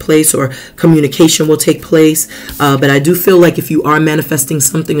will take place, or communication will take place. But I do feel like if you are manifesting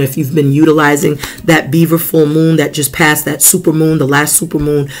something, or if you've been utilizing that Beaver full moon that just passed, that super moon, the last super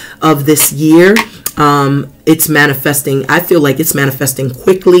moon of this year, it's manifesting. I feel like it's manifesting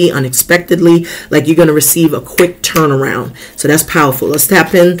quickly, unexpectedly, like you're going to receive a quick turnaround. So that's powerful. Let's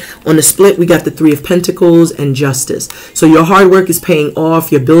tap in on the split. We got the 3 of Pentacles and Justice. So your hard work is paying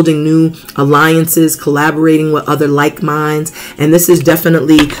off. You're building new alliances, collaborating with other like minds, and this is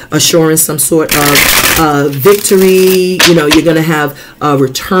definitely assuring some sort of victory. You know, you're going to have a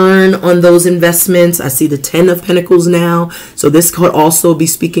return on those investments. I see the 10 of Pentacles now. So this could also be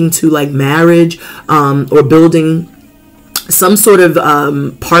speaking to like marriage, or building some sort of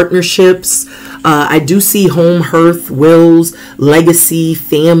partnerships. I do see home, hearth, wills, legacy,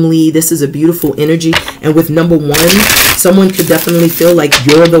 family. This is a beautiful energy. And with #1, someone could definitely feel like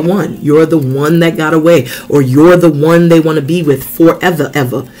you're the one. You're the one that got away, or you're the one they want to be with forever,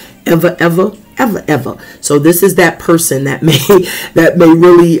 ever, ever, ever, ever, ever. So this is that person that may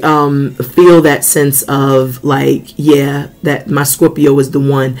really feel that sense of like, yeah, that my Scorpio is the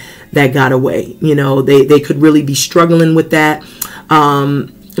one that got away. You know, they could really be struggling with that.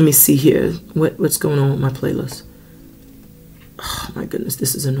 Let me see here. What's going on with my playlist? Oh my goodness,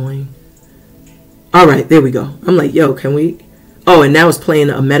 this is annoying. All right, there we go. I'm like, yo, can we? Oh, and now it's playing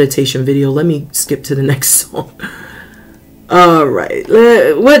a meditation video. Let me skip to the next song. All right,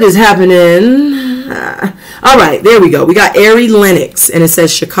 what is happening? All right, there we go. We got Ari Lennox, and it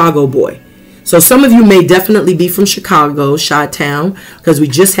says Chicago boy. So some of you may definitely be from Chicago, Chi-Town, because we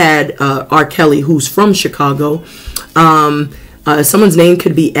just had R. Kelly, who's from Chicago. Someone's name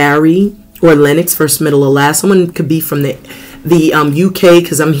could be Ari or Lennox, first, middle, or last. Someone could be from the UK,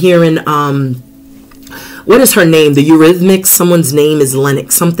 because I'm hearing, what is her name? The Eurythmics. Someone's name is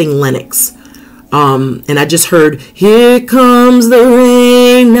Lennox, something Lennox. And I just heard, here comes the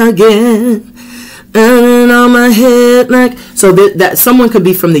rain again, and on my head, like, so that someone could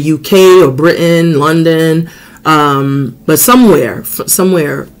be from the UK or Britain, London, but somewhere from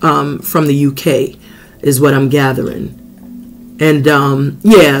the UK is what I'm gathering. And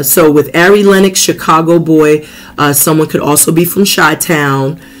yeah, so with Ari Lennox, Chicago boy, someone could also be from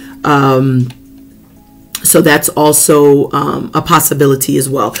Chi-Town. So that's also a possibility as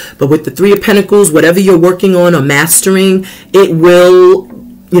well. But with the Three of Pentacles, whatever you're working on or mastering, it will,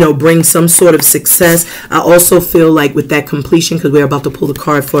 you know, bring some sort of success. I also feel like with that completion, because we're about to pull the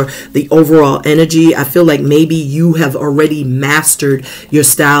card for the overall energy, I feel like maybe you have already mastered your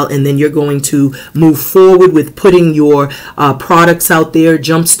style, and then you're going to move forward with putting your products out there,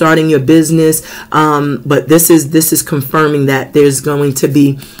 jump starting your business. But this is confirming that there's going to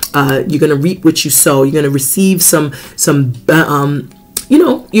be you're going to reap what you sow. You're going to receive some you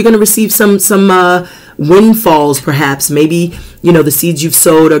know, you're going to receive some windfalls, perhaps. Maybe, you know, the seeds you've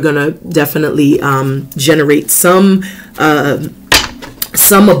sowed are going to definitely generate some abundance,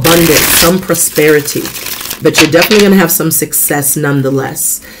 some prosperity. But you're definitely going to have some success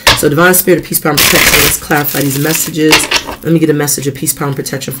nonetheless. So Divine Spirit of Peace, Power, and Protection, let's clarify these messages. Let me get a message of peace, power, and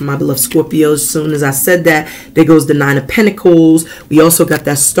protection from my beloved Scorpio. As soon as I said that, there goes the Nine of Pentacles. We also got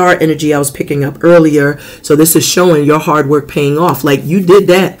that star energy I was picking up earlier. So this is showing your hard work paying off. Like, you did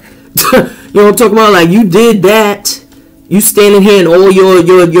that. You know what I'm talking about? Like, you did that. You standing here in all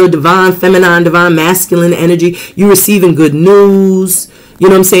your divine feminine, divine masculine energy. You receiving good news. You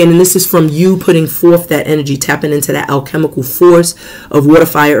know what I'm saying? And this is from you putting forth that energy, tapping into that alchemical force of water,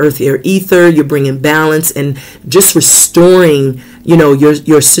 fire, earth, air, ether. You're bringing balance and just restoring, you know,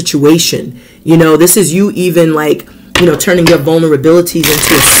 your situation. You know, this is you even, like, you know, turning your vulnerabilities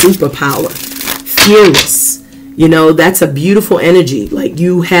into a superpower. Fearless. You know, that's a beautiful energy. Like,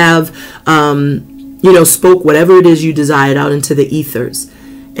 you have, you know, spoke whatever it is you desired out into the ethers.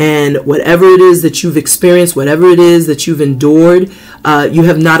 And whatever it is that you've experienced, whatever it is that you've endured, you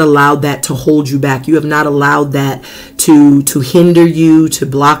have not allowed that to hold you back. You have not allowed that to hinder you, to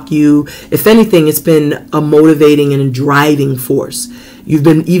block you. If anything, it's been a motivating and a driving force. You've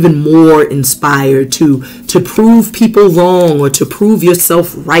been even more inspired to prove people wrong or to prove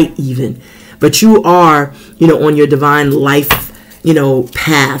yourself right even. But you are, you know, on your divine life, you know,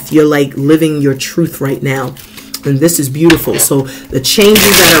 path. You're like living your truth right now. And this is beautiful. So the changes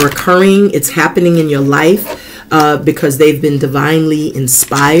that are occurring, it's happening in your life because they've been divinely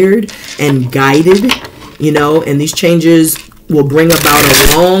inspired and guided, you know, and these changes will bring about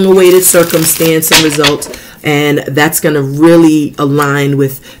a long-awaited circumstance and results. And that's going to really align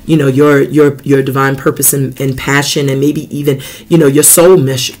with, you know, your divine purpose and passion, and maybe even, you know, your soul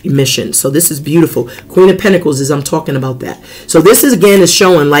mission. So this is beautiful. Queen of Pentacles is, I'm talking about that. So this is, again, is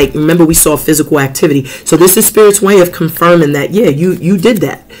showing, like, remember we saw physical activity. So this is Spirit's way of confirming that, yeah, you did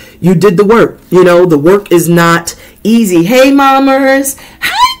that. You did the work. You know, the work is not easy. Hey, mamas.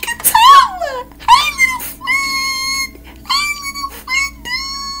 Hi, Katala. Hi, little friend. Hi, little friend.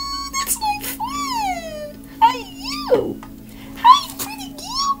 That's my friend. Hi, you. Hi, pretty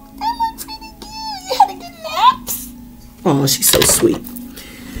cute. Am I pretty cute? You had a good naps? Oh, she's so sweet.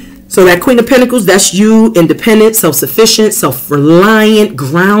 So that Queen of Pentacles, that's you, independent, self-sufficient, self-reliant,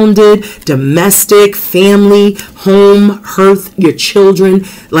 grounded, domestic, family, home, hearth, your children.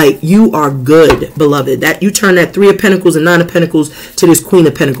 Like, you are good, beloved. That you turn that Three of Pentacles and Nine of Pentacles to this Queen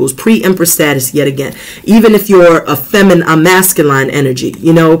of Pentacles. Pre-Empress status yet again. Even if you're a masculine energy,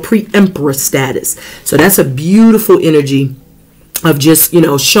 you know, pre-Empress status. So that's a beautiful energy of just, you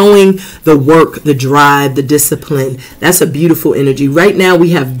know, showing the work, the drive, the discipline. That's a beautiful energy. Right now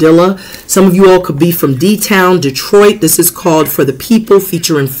we have Dilla. Some of you all could be from D-Town, Detroit. This is called For the People,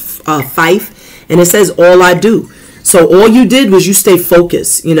 featuring Fife. And it says, all I do. So all you did was you stayed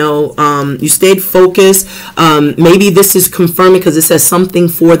focused, you know, you stayed focused. Maybe this is confirming because it says something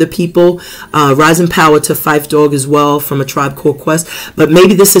for the people. Rising power to Fife Dog as well from A Tribe Called Quest. But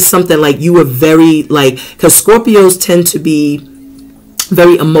maybe this is something like you were very, like, because Scorpios tend to be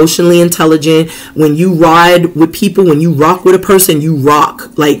very emotionally intelligent. When you ride with people, when you rock with a person, you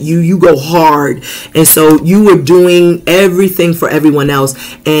rock. Like, you go hard. And so you were doing everything for everyone else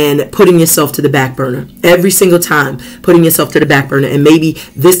and putting yourself to the back burner. Every single time, putting yourself to the back burner. And maybe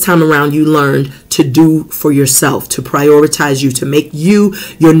this time around you learned to do for yourself, to prioritize you, to make you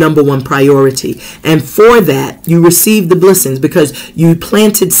your number one priority. And for that, you received the blessings because you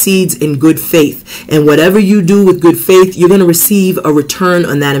planted seeds in good faith. And whatever you do with good faith, you're going to receive a return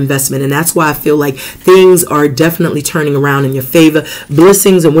on that investment. And that's why I feel like things are definitely turning around in your favor.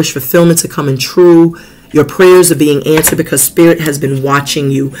 Blessings and wish fulfillments are coming true. Your prayers are being answered because Spirit has been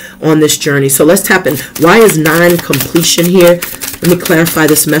watching you on this journey. So let's tap in. Why is 9 completion here? Let me clarify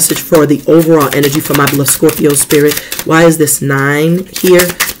this message for the overall energy for my beloved Scorpio Spirit. Why is this 9 here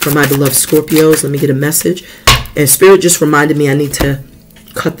for my beloved Scorpios? Let me get a message. And Spirit just reminded me I need to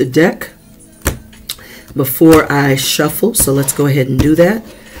cut the deck before I shuffle. So let's go ahead and do that.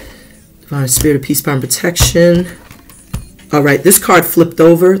 Divine Spirit of Peace, Power, and Protection. All right, this card flipped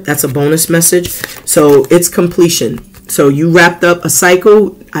over. That's a bonus message. So it's completion. So you wrapped up a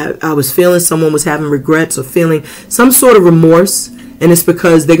cycle. I was feeling someone was having regrets or feeling some sort of remorse. And it's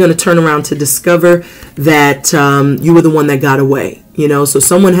because they're going to turn around to discover that you were the one that got away. You know, so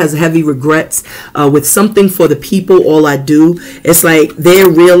someone has heavy regrets with something for the people. All I do, it's like they're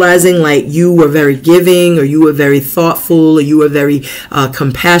realizing like you were very giving, or you were very thoughtful, or you were very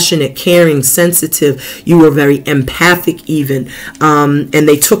compassionate, caring, sensitive. You were very empathic even. And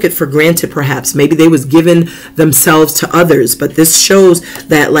they took it for granted perhaps. Maybe they was giving themselves to others. But this shows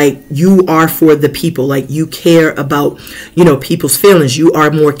that like you are for the people. Like you care about, you know, people's feelings. You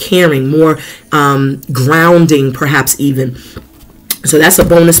are more caring, more grounding perhaps even. So that's a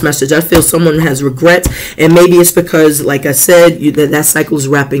bonus message. I feel someone has regrets, and maybe it's because, like I said, that cycle is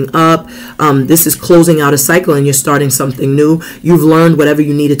wrapping up. This is closing out a cycle, and you're starting something new. You've learned whatever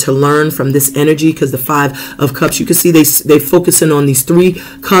you needed to learn from this energy, because the 5 of Cups, you can see they focusing on these 3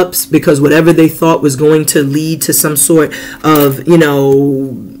 cups, because whatever they thought was going to lead to some sort of, you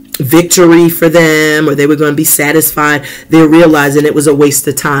know, victory for them, or they were going to be satisfied, they're realizing it was a waste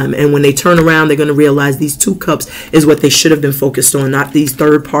of time. And when they turn around, they're going to realize these 2 cups is what they should have been focused on, not these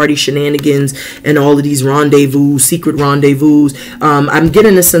third-party shenanigans and all of these rendezvous, secret rendezvous. I'm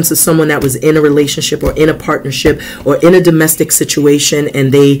getting a sense of someone that was in a relationship or in a partnership or in a domestic situation,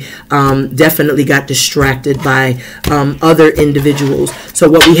 and they definitely got distracted by other individuals. So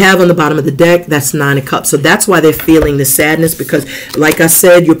what we have on the bottom of the deck, that's 9 of Cups. So that's why they're feeling the sadness, because like I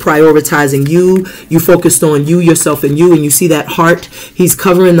said, you're prioritizing you focused on you, yourself, and you see that heart. He's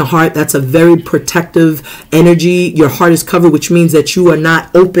covering the heart. That's a very protective energy. Your heart is covered, which means that you are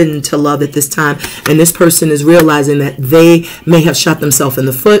not open to love at this time, and this person is realizing that they may have shot themselves in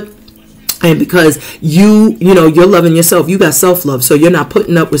the foot. And because you know, you're loving yourself, you got self-love. So you're not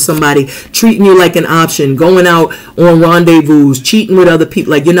putting up with somebody treating you like an option, going out on rendezvous, cheating with other people.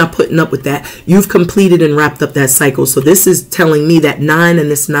 Like, you're not putting up with that. You've completed and wrapped up that cycle. So this is telling me that 9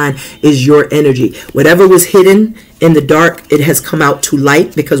 and this 9 is your energy. Whatever was hidden in the dark, it has come out to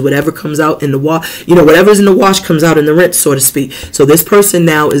light, because whatever comes out in the wash, you know, whatever's in the wash comes out in the rinse, so to speak. So this person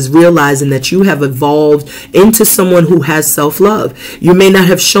now is realizing that you have evolved into someone who has self-love. You may not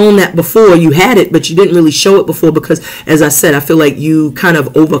have shown that before. You had it, but you didn't really show it before, because, as I said, I feel like you kind of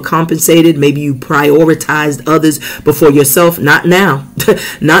overcompensated. Maybe you prioritized others before yourself. Not now.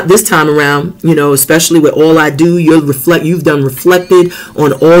 Not this time around, you know, especially with All I Do. You've done reflected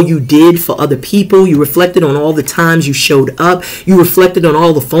on all you did for other people. You reflected on all the time you showed up. You reflected on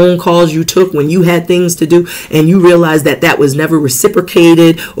all the phone calls you took when you had things to do, and you realized that that was never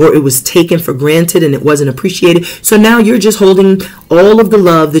reciprocated, or it was taken for granted and it wasn't appreciated. So now you're just holding all of the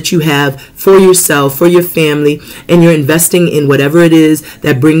love that you have for yourself, for your family, and you're investing in whatever it is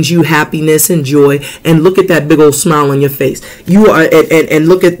that brings you happiness and joy. And look at that big old smile on your face. You are, and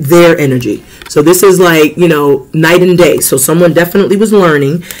look at their energy. So this is like, you know, night and day. So someone definitely was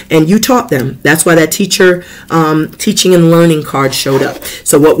learning, and you taught them. That's why that teacher, teaching and learning card showed up.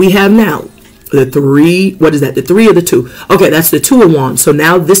 So what we have now, the 3, what is that? The 3 or the 2? Okay, that's the 2 of Wands. So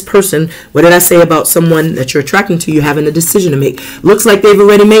now this person, what did I say about someone that you're attracting to? You having a decision to make. Looks like they've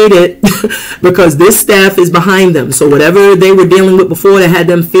already made it because this staff is behind them. So whatever they were dealing with before that had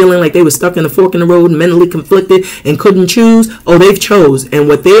them feeling like they were stuck in a fork in the road, mentally conflicted, and couldn't choose, oh, they've chose. And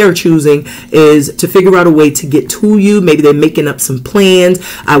what they are choosing is to figure out a way to get to you. Maybe they're making up some plans.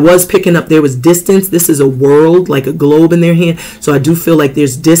 I was picking up there was distance. This is a world, like a globe in their hand. So I do feel like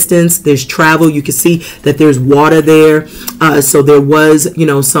there's distance, there's travel. You can see that there's water there. So there was, you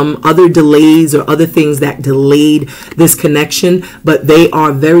know, some other delays or other things that delayed this connection, but they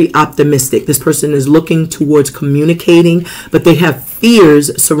are very optimistic. This person is looking towards communicating, but they have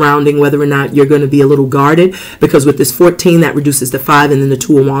fears surrounding whether or not you're going to be a little guarded, because with this 14, that reduces to 5, and then the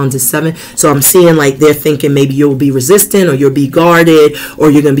 2 of Wands is 7. So I'm seeing like they're thinking maybe you'll be resistant, or you'll be guarded, or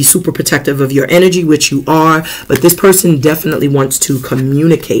you're going to be super protective of your energy, which you are. But this person definitely wants to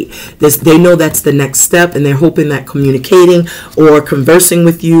communicate. They know that's the next step, and they're hoping that communicating or conversing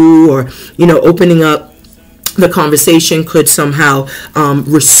with you, or, you know, opening up the conversation could somehow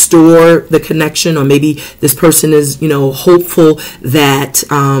restore the connection. Or maybe this person is, you know, hopeful that,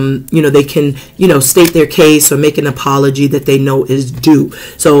 you know, they can, you know, state their case or make an apology that they know is due.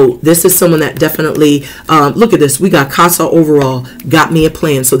 So this is someone that definitely, look at this. We got Casa overall, got me a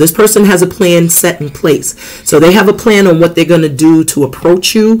plan. So this person has a plan set in place. So they have a plan on what they're going to do to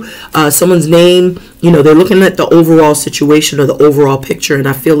approach you. Someone's name You know, they're looking at the overall situation or the overall picture, and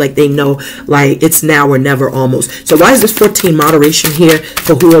I feel like they know, like, it's now or never almost. So why is this 14 moderation here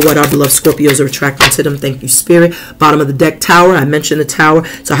for who or what our beloved Scorpios are attracting to them? Thank you, Spirit. Bottom of the deck, Tower. I mentioned the Tower.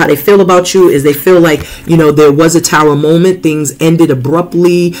 So how they feel about you is they feel like, you know, there was a Tower moment. Things ended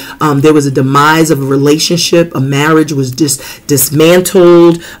abruptly. There was a demise of a relationship. A marriage was just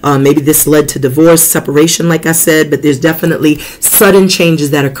dismantled. Maybe this led to divorce, separation, like I said, but there's definitely sudden changes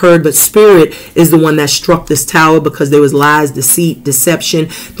that occurred. But Spirit is the one that struck this Tower because there was lies, deceit, deception,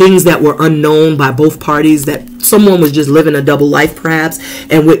 things that were unknown by both parties, that someone was just living a double life perhaps.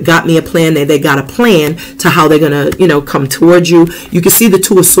 And what got me a plan, they got a plan to how they're gonna, you know, come towards you. You can see the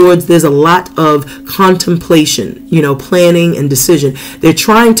Two of Swords. There's a lot of contemplation, you know, planning and decision. They're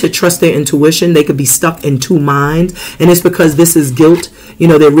trying to trust their intuition. They could be stuck in two minds, and it's because this is guilt. You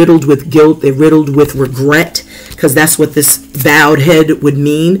know, they're riddled with guilt. They're riddled with regret, because that's what this bowed head would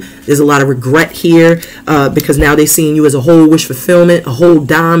mean. There's a lot of regret here because now they're seeing you as a whole wish fulfillment, a whole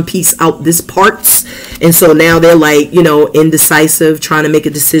dime piece out this parts. And so now they're like, you know, indecisive, trying to make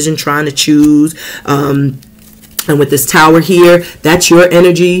a decision, trying to choose. And with this Tower here, that's your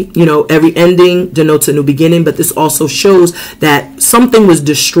energy. You know, every ending denotes a new beginning, but this also shows that something was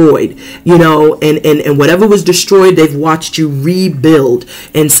destroyed, you know, and whatever was destroyed, they've watched you rebuild.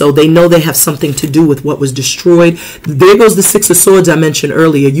 And so they know they have something to do with what was destroyed. There goes the Six of Swords I mentioned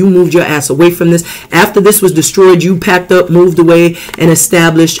earlier. You moved your ass away from this. After this was destroyed, you packed up, moved away, and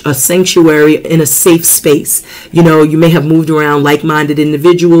established a sanctuary in a safe space. You know, you may have moved around like-minded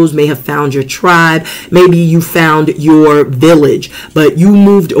individuals, may have found your tribe, maybe you found your village, but you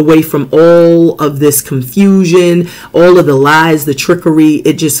moved away from all of this confusion, all of the lies, the trickery.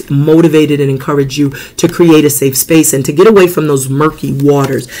 It just motivated and encouraged you to create a safe space and to get away from those murky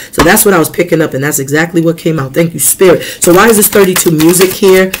waters. So that's what I was picking up, and that's exactly what came out. Thank you, Spirit. So why is this 32 music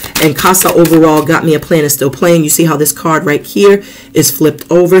here? And Casa overall got me a plan is still playing. You see how this card right here is flipped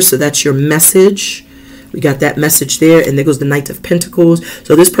over, so that's your message. We got that message there, and there goes the Knight of Pentacles.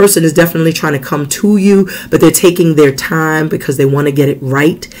 So this person is definitely trying to come to you, but they're taking their time because they want to get it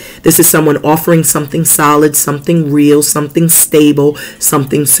right. This is someone offering something solid, something real, something stable,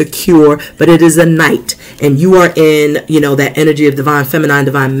 something secure, but it is a Knight, and you are in, you know, that energy of divine feminine,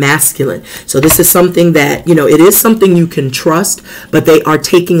 divine masculine. So this is something that, you know, it is something you can trust, but they are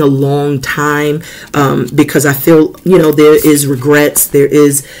taking a long time because I feel, you know, there is regrets, there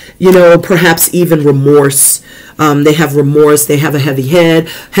is, you know, perhaps even remorse. They have remorse. They have a heavy head,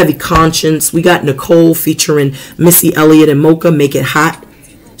 heavy conscience. We got Nicole featuring Missy Elliott and Mocha, Make It Hot.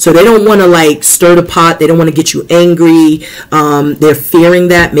 So they don't want to like stir the pot. They don't want to get you angry. They're fearing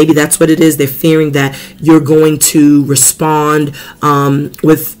that. Maybe that's what it is. They're fearing that you're going to respond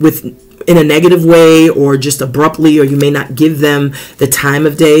with in a negative way or just abruptly, or you may not give them the time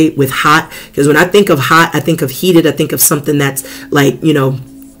of day with hot. Because when I think of hot, I think of heated. I think of something that's like, you know,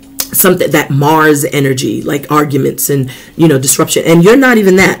 something that Mars energy, like arguments and, you know, disruption. And you're not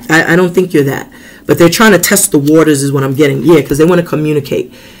even that. I don't think you're that. But they're trying to test the waters is what I'm getting. Yeah, because they want to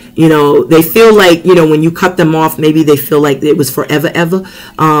communicate. You know, they feel like, you know, when you cut them off, maybe they feel like it was forever, ever,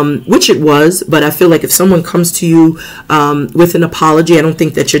 which it was. But I feel like if someone comes to you with an apology, I don't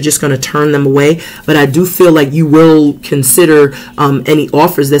think that you're just going to turn them away. But I do feel like you will consider any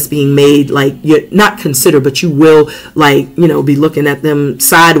offers that's being made, like, you're not consider, but you will, like, you know, be looking at them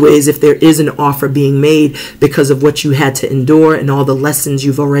sideways if there is an offer being made because of what you had to endure and all the lessons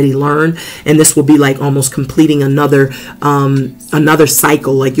you've already learned. And this will be like almost completing another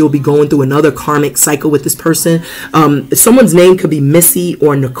cycle. Like, you'll be going through another karmic cycle with this person. Someone's name could be Missy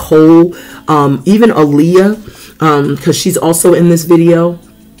or Nicole, even Aaliyah, because she's also in this video.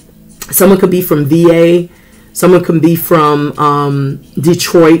 Someone could be from VA. Someone could be from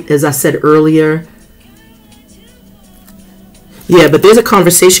Detroit, as I said earlier. Yeah, but there's a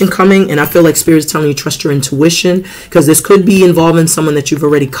conversation coming, and I feel like Spirit's telling you trust your intuition, because this could be involving someone that you've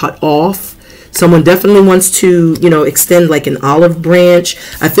already cut off. Someone definitely wants to, you know, extend like an olive branch.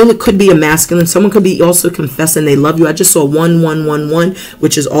 I feel it could be a masculine. Someone could be also confessing they love you. I just saw 1111,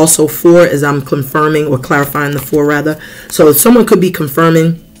 which is also 4, as I'm confirming or clarifying the 4 rather. So someone could be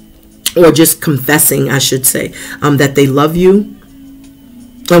confirming or just confessing, I should say, that they love you.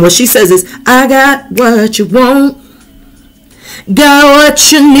 And what she says is, I got what you want, got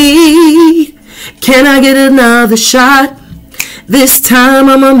what you need. Can I get another shot? This time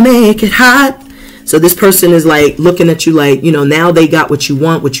I'm gonna make it hot. So this person is like looking at you like, you know, now they got what you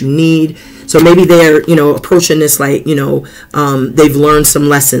want, what you need. So maybe they're, you know, approaching this like, you know, they've learned some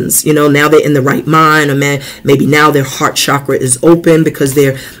lessons, you know, now they're in the right mind, or maybe now their heart chakra is open because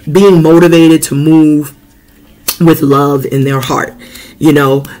they're being motivated to move with love in their heart. You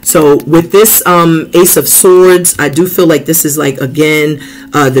know, so with this Ace of Swords, I do feel like this is like, again,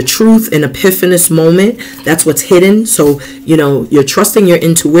 the truth and epiphanous moment. That's what's hidden. So, you know, you're trusting your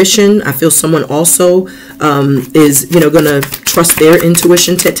intuition. I feel someone also is, you know, going to trust their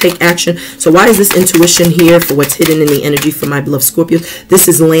intuition to take action. So why is this intuition here for what's hidden in the energy for my beloved Scorpio? This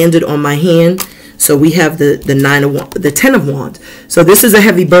is landed on my hand. So we have the 10 of Wands. So this is a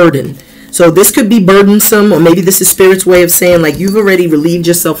heavy burden. So this could be burdensome, or maybe this is Spirit's way of saying, like, you've already relieved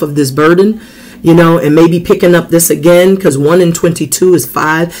yourself of this burden, you know, and maybe picking up this again, because 1 and 22 is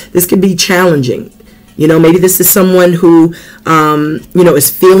 5. This could be challenging. You know, maybe this is someone who, you know, is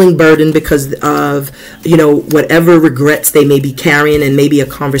feeling burdened because of, you know, whatever regrets they may be carrying, and maybe a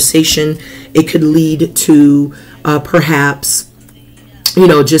conversation. It could lead to perhaps, you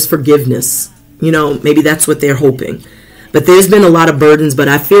know, just forgiveness. You know, maybe that's what they're hoping. But there's been a lot of burdens, but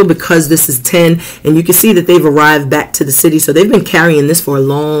I feel because this is 10, and you can see that they've arrived back to the city, so they've been carrying this for a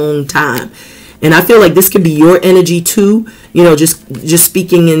long time. And I feel like this could be your energy too, you know, just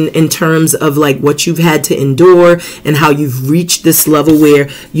speaking in terms of like what you've had to endure and how you've reached this level where,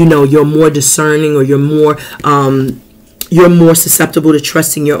 you know, you're more discerning, or you're more susceptible to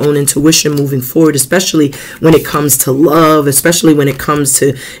trusting your own intuition moving forward, especially when it comes to love, especially when it comes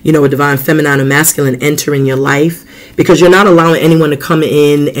to, you know, a divine feminine or masculine entering your life, because you're not allowing anyone to come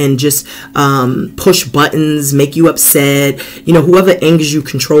in and just push buttons, make you upset. You know, whoever angers you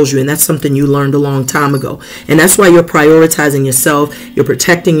controls you, and that's something you learned a long time ago. And that's why you're prioritizing yourself. You're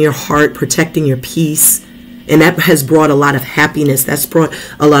protecting your heart, protecting your peace, and that has brought a lot of happiness. That's brought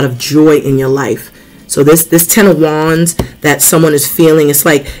a lot of joy in your life. So this 10 of Wands that someone is feeling, it's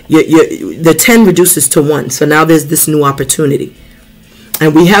like the 10 reduces to 1. So now there's this new opportunity.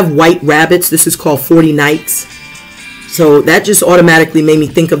 And we have white rabbits. This is called 40 nights. So that just automatically made me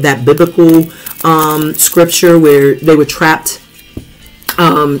think of that biblical scripture where they were trapped.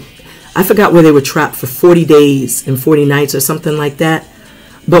 I forgot where they were trapped for 40 days and 40 nights or something like that.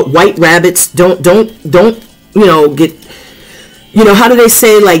 But white rabbits don't, you know, get... You know, how do they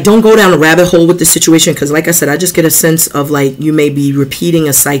say, like, don't go down a rabbit hole with the situation? Because, like I said, I just get a sense of, like, you may be repeating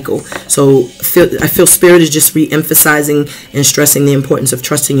a cycle. So I feel Spirit is just re-emphasizing and stressing the importance of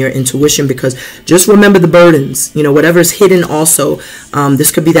trusting your intuition, because just remember the burdens. You know, whatever's hidden also.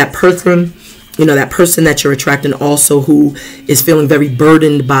 This could be that person, you know, that person that you're attracting also who is feeling very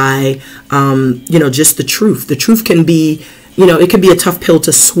burdened by, you know, just the truth. The truth can be, you know, it can be a tough pill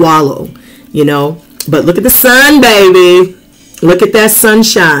to swallow, you know. But look at the sun, baby. Look at that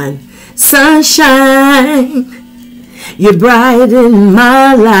sunshine. Sunshine, you brighten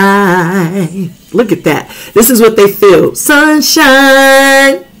my life. Look at that. This is what they feel.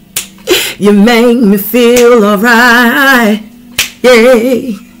 Sunshine, you make me feel alright.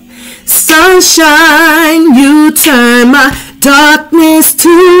 Yeah. Sunshine, you turn my darkness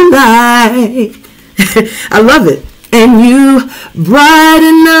to light. I love it. And you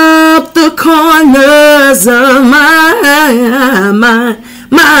brighten up the corners of my mind.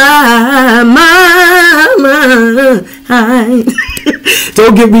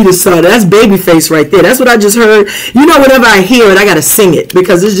 Don't give me the sun. That's baby face right there. That's what I just heard. You know, whenever I hear it, I gotta sing it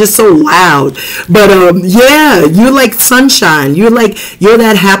because it's just so loud. But yeah, you're like sunshine. You're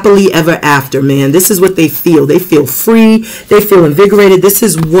that happily ever after, man. This is what they feel. They feel free. They feel invigorated. This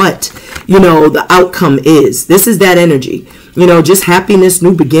is what, you know, the outcome is. This is that energy. You know, just happiness,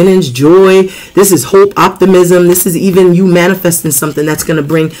 new beginnings, joy. This is hope, optimism. This is even you manifesting something that's going to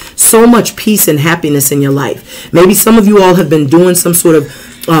bring so much peace and happiness in your life. Maybe some of you all have been doing some sort of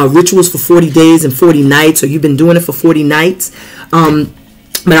rituals for 40 days and 40 nights, or you've been doing it for 40 nights.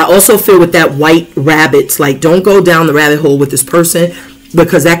 But I also feel with that white rabbits, like, don't go down the rabbit hole with this person,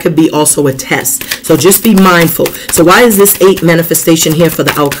 because that could be also a test. So just be mindful. So why is this 8 manifestation here for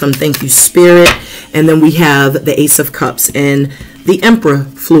the outcome? Thank you, Spirit. And then we have the Ace of Cups, and the Emperor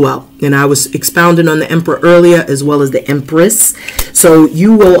flew out. And I was expounding on the Emperor earlier, as well as the Empress. So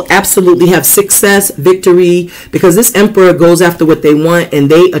you will absolutely have success, victory, because this Emperor goes after what they want, and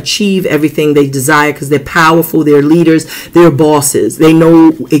they achieve everything they desire because they're powerful, they're leaders, they're bosses. They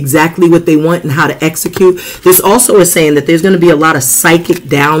know exactly what they want and how to execute. This also is saying that there's going to be a lot of psychic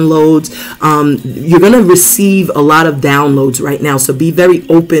downloads. You're going to receive a lot of downloads right now, so be very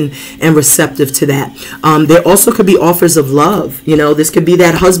open and receptive to that. There also could be offers of love. You know, this could be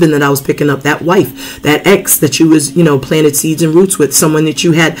that husband that I was picking up, that wife, that ex that you was, you know, planted seeds and roots with, someone that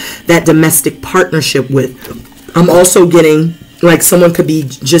you had that domestic partnership with. I'm also getting like someone could be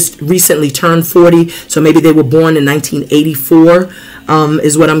just recently turned 40, so maybe they were born in 1984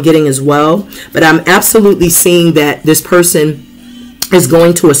 is what I'm getting as well. But I'm absolutely seeing that this person is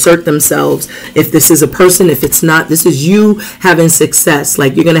going to assert themselves. If this is a person, if it's not, this is you having success.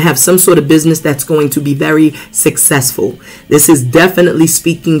 Like you're going to have some sort of business that's going to be very successful. This is definitely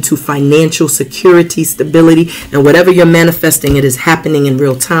speaking to financial security, stability, and whatever you're manifesting, it is happening in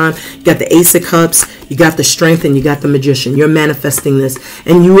real time. You got the Ace of Cups, you got the Strength, and you got the Magician. You're manifesting this,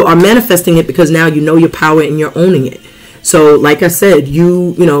 and you are manifesting it because now you know your power and you're owning it. So like I said,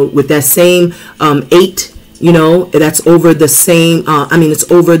 you know, with that same 8, you know, that's over the same,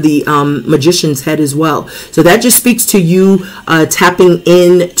 it's over the magician's head as well. So that just speaks to you tapping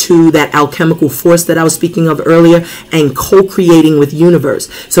into that alchemical force that I was speaking of earlier and co-creating with universe.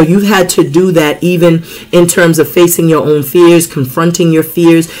 So you've had to do that even in terms of facing your own fears, confronting your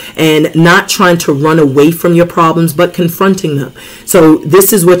fears, and not trying to run away from your problems, but confronting them. So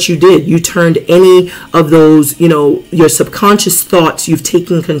this is what you did. You turned any of those, you know, your subconscious thoughts, you've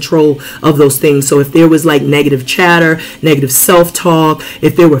taken control of those things. So if there was like negative chatter, negative self-talk,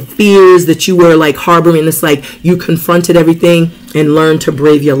 if there were fears that you were like harboring, it's like you confronted everything and learned to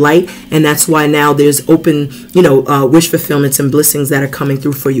brave your light. And that's why now there's open, you know, wish fulfillments and blessings that are coming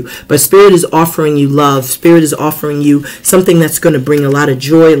through for you. But Spirit is offering you love. Spirit is offering you something that's going to bring a lot of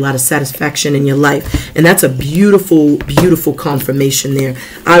joy, a lot of satisfaction in your life. And that's a beautiful, beautiful confirmation there.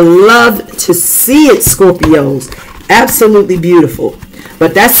 I love to see it, Scorpios. Absolutely beautiful.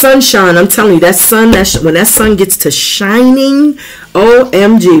 But that sunshine, I'm telling you, that sun, when that sun gets to shining,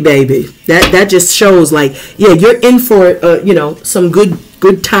 OMG, baby. That just shows like, yeah, you're in for, you know, some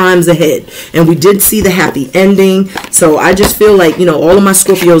good times ahead. And we did see the happy ending. So I just feel like, you know, all of my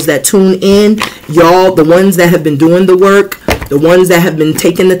Scorpios that tune in, y'all, the ones that have been doing the work, the ones that have been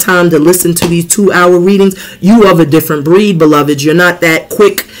taking the time to listen to these 2-hour readings, you of a different breed, beloveds. You're not that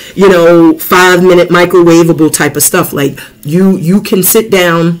quick, you know, 5-minute microwavable type of stuff. Like you can sit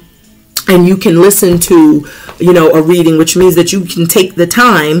down and you can listen to, you know, a reading, which means that you can take the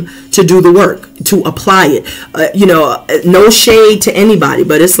time to do the work, to apply it. You know, no shade to anybody,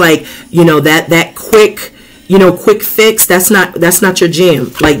 but it's like, you know, that quick, you know, quick fix, that's not your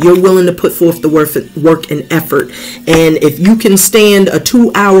jam. Like you're willing to put forth the work and effort. And if you can stand a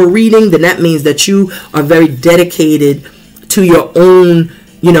 2-hour reading, then that means that you are very dedicated to your own,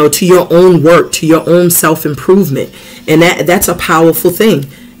 you know, to your own work, to your own self-improvement. And that's a powerful thing.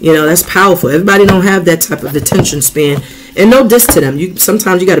 You know, that's powerful. Everybody don't have that type of attention span. And no diss to them.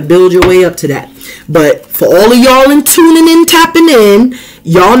 Sometimes you got to build your way up to that. But for all of y'all in tuning in, tapping in,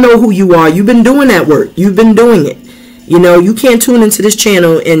 y'all know who you are. You've been doing that work. You've been doing it. You know, you can't tune into this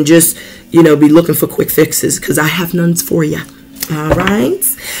channel and just, you know, be looking for quick fixes, because I have none for you. All right.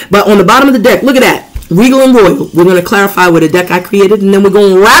 But on the bottom of the deck, look at that. Regal and Royal. We're going to clarify with a deck I created, and then we're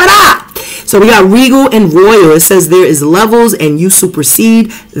going to wrap it up. So we got Regal and Royal. It says there is levels and you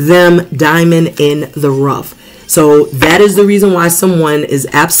supersede them, diamond in the rough. So that is the reason why someone is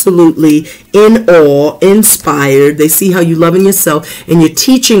absolutely in awe, inspired. They see how you loving yourself and you're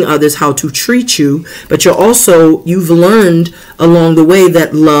teaching others how to treat you. But you've learned along the way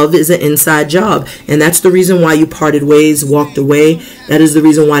that love is an inside job. And that's the reason why you parted ways, walked away. That is the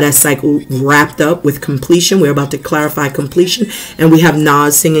reason why that cycle wrapped up with completion. We're about to clarify completion. And we have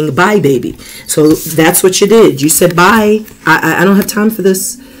Nas singing Bye Baby. So that's what you did. You said bye. I don't have time for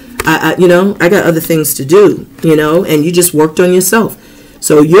this. You know, I got other things to do, you know, and you just worked on yourself.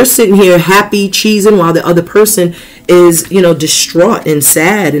 So you're sitting here happy, cheesing, while the other person is, you know, distraught and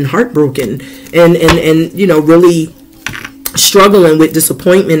sad and heartbroken and you know, really struggling with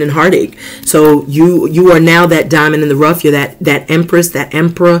disappointment and heartache. So you are now that diamond in the rough. You're that empress, that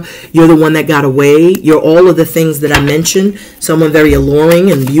emperor. You're the one that got away. You're all of the things that I mentioned. Someone very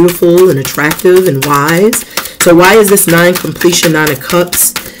alluring and beautiful and attractive and wise. So why is this 9 completion, 9 of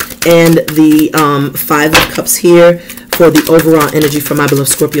cups? And the 5 of cups here for the overall energy for my beloved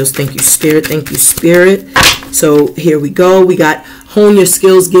Scorpios. Thank you, Spirit. Thank you, Spirit. So here we go. We got hone your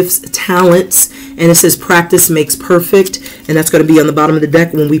skills, gifts, talents. And it says practice makes perfect. And that's going to be on the bottom of the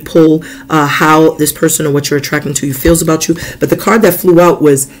deck when we pull how this person or what you're attracting to you feels about you. But the card that flew out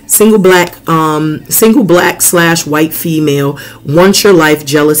was single black / white female, wants your life,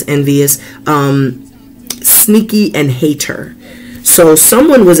 jealous, envious, sneaky, and hater. So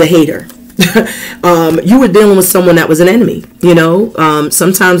someone was a hater. You were dealing with someone that was an enemy. You know,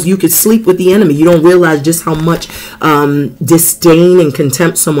 sometimes you could sleep with the enemy. You don't realize just how much disdain and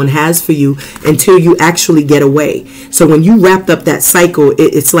contempt someone has for you until you actually get away. So when you wrapped up that cycle,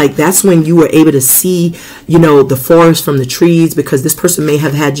 it's like that's when you were able to see, you know, the forest from the trees, because this person may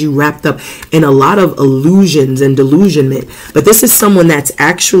have had you wrapped up in a lot of illusions and delusionment. But this is someone that's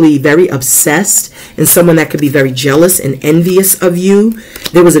actually very obsessed and someone that could be very jealous and envious of you.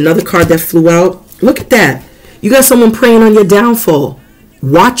 There was another card that flew out. Look at that. You got someone preying on your downfall.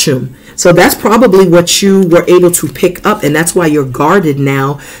 Watch them. So that's probably what you were able to pick up, and that's why you're guarded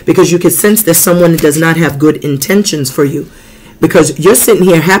now, because you can sense that someone does not have good intentions for you. Because you're sitting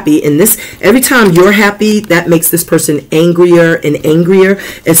here happy, and this, every time you're happy, that makes this person angrier and angrier,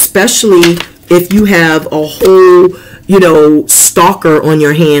 especially if you have a whole, you know, stalker on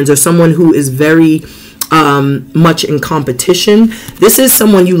your hands, or someone who is very much in competition. This is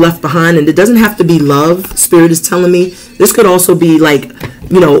someone you left behind, and it doesn't have to be love. Spirit is telling me this could also be like,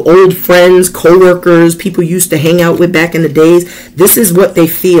 you know, old friends, co-workers, people you used to hang out with back in the days. This is what they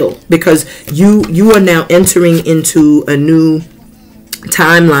feel, because you are now entering into a new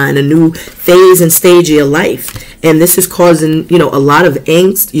timeline, a new phase and stage of your life, and this is causing, you know, a lot of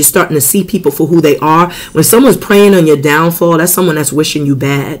angst. You're starting to see people for who they are. When someone's praying on your downfall, that's someone that's wishing you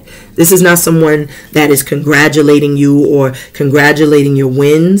bad. This is not someone that is congratulating you or congratulating your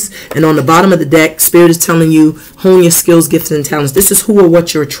wins. And on the bottom of the deck, Spirit is telling you, hone your skills, gifts, and talents. This is who or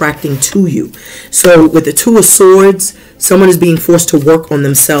what you're attracting to you. So with the Two of Swords, someone is being forced to work on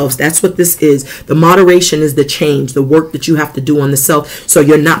themselves. That's what this is. The moderation is the change, the work that you have to do on the self, so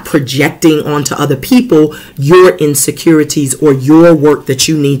you're not projecting onto other people your insecurities or your work that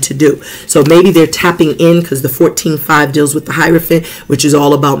you need to do. So maybe they're tapping in, because the 14-5 deals with the Hierophant, which is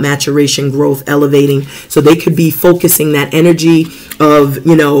all about maturation, growth, elevating. So they could be focusing that energy of,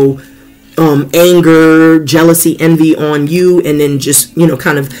 you know, anger, jealousy, envy on you, and then just, you know,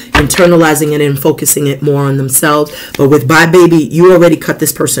 kind of internalizing it and focusing it more on themselves. But with Bye Baby, you already cut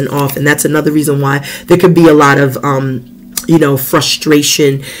this person off, and that's another reason why there could be a lot of you know,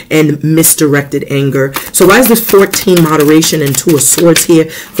 frustration and misdirected anger. So why is this 14 moderation and Two of Swords here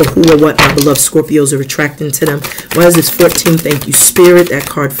for who or what my beloved Scorpios are attracting to them? Why is this 14? Thank you, Spirit. That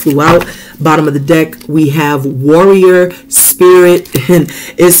card flew out. Bottom of the deck, we have Warrior, Spirit, and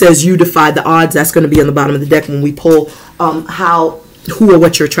it says you defy the odds. That's going to be on the bottom of the deck when we pull who or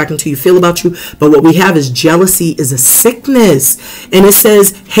what you're attracting to you feel about you. But what we have is jealousy is a sickness, and it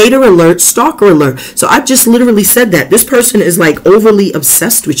says hater alert, stalker alert. So I just literally said that this person is like overly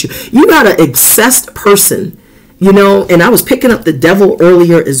obsessed with you. You got an obsessed person, you know. And I was picking up the Devil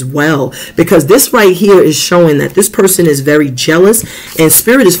earlier as well, because this right here is showing that this person is very jealous, and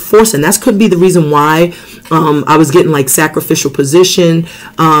Spirit is forcing. That could be the reason why I was getting like sacrificial position.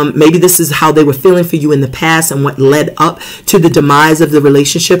 Maybe this is how they were feeling for you in the past and what led up to the demise of the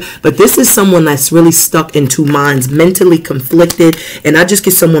relationship. But this is someone that's really stuck in two minds, mentally conflicted. And I just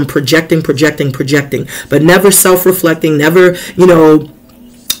get someone projecting, but never self-reflecting, never, you know,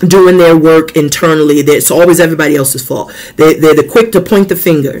 doing their work internally. It's always everybody else's fault. They're the quick to point the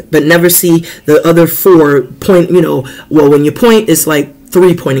finger, but never see the other four point, you know. Well, when you point, it's like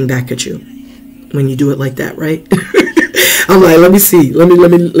three pointing back at you when you do it like that, right? I'm like, let me see, let me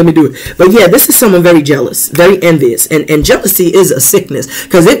do it. But yeah, this is someone very jealous, very envious, and jealousy is a sickness,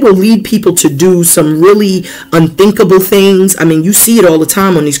 because it will lead people to do some really unthinkable things. I mean, you see it all the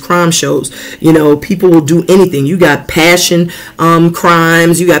time on these crime shows. You know, people will do anything. You got passion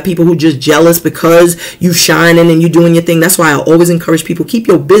crimes. You got people who just jealous because you shining and you doing your thing. That's why I always encourage people, keep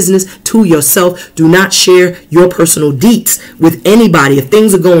your business to yourself. Do not share your personal deets with anybody. If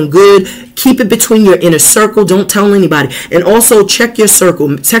things are going good, keep it between your inner circle. Don't tell anybody. And also check your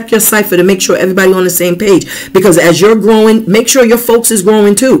circle, check your cipher to make sure everybody on the same page. Because as you're growing, make sure your folks is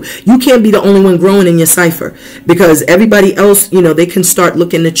growing too. You can't be the only one growing in your cipher, because everybody else, you know, they can start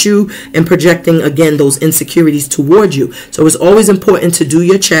looking at you and projecting again those insecurities towards you. So it's always important to do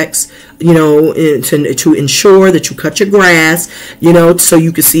your checks, you know, to ensure that you cut your grass, you know, so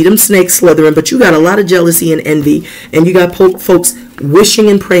you can see them snakes slithering. But you got a lot of jealousy and envy, and you got folks wishing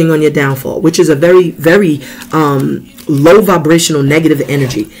and praying on your downfall, which is a very, very low vibrational negative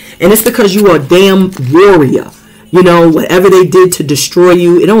energy. And it's because you are a damn warrior. You know, whatever they did to destroy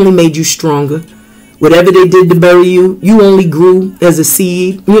you, it only made you stronger. Whatever they did to bury you, you only grew as a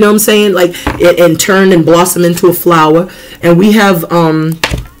seed. You know what I'm saying? Like, and turned and blossomed into a flower. And we have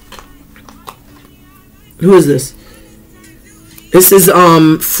who is this? This is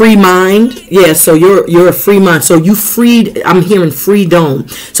free mind. Yeah, so you're a free mind. So you freed, I'm hearing freedom.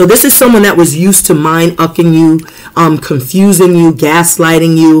 So this is someone that was used to mind ucking you, confusing you,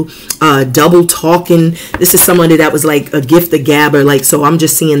 gaslighting you, double talking. This is somebody that was like a gift of gabber. Like, so I'm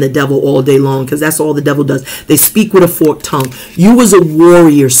just seeing the devil all day long, because that's all the devil does. They speak with a forked tongue. You was a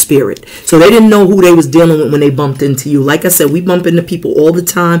warrior spirit. So they didn't know who they was dealing with when they bumped into you. Like I said, we bump into people all the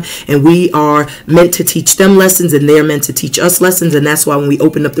time, and we are meant to teach them lessons, and they're meant to teach us lessons. lessons, and that's why when we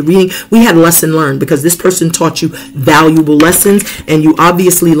opened up the reading, we had lesson learned, because this person taught you valuable lessons, and you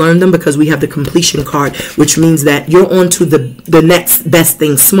obviously learned them because we have the completion card, which means that you're on to the next best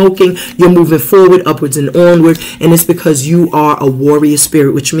thing, smoking. You're moving forward, upwards and onward, and it's because you are a warrior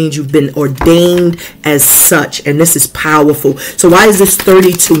spirit, which means you've been ordained as such, and this is powerful. So why is this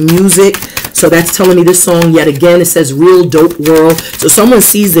 32 music? So that's telling me this song, yet again, it says real dope world. So someone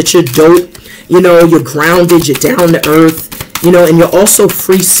sees that you're dope, you know, you're grounded, you're down to earth, you know, and you're also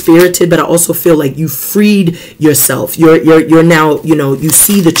free-spirited, but I also feel like you freed yourself. You're now, you know, you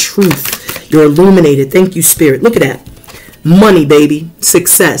see the truth. You're illuminated. Thank you, Spirit. Look at that. Money, baby.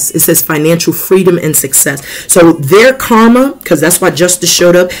 Success. It says financial freedom and success. So their karma, because that's why justice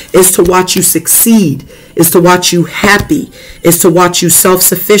showed up, is to watch you succeed, is to watch you happy, is to watch you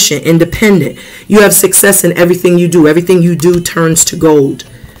self-sufficient, independent. You have success in everything you do. Everything you do turns to gold.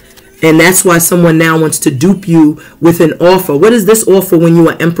 And that's why someone now wants to dupe you with an offer. What is this offer when you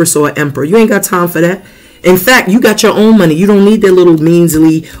are empress or emperor? You ain't got time for that. In fact, you got your own money. You don't need their little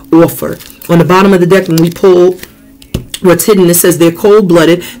measly offer. On the bottom of the deck, when we pull what's hidden, it says they're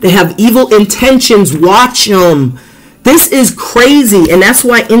cold-blooded. They have evil intentions. Watch them. This is crazy. And that's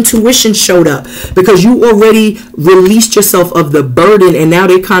why intuition showed up, because you already released yourself of the burden, and now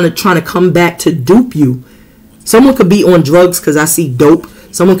they're kind of trying to come back to dupe you. Someone could be on drugs, because I see dope.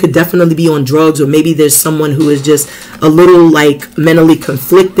 Someone could definitely be on drugs, or maybe there's someone who is just a little like mentally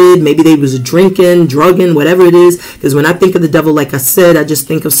conflicted. Maybe they was drinking, drugging, whatever it is. Because when I think of the devil, like I said, I just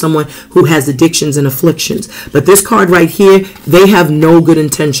think of someone who has addictions and afflictions. But this card right here, they have no good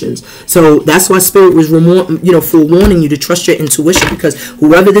intentions. So that's why Spirit was, forewarning you to trust your intuition, because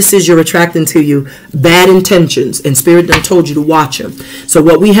whoever this is you're attracting to you, bad intentions, and Spirit done told you to watch them. So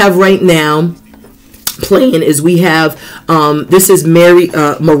what we have right now playing is we have this is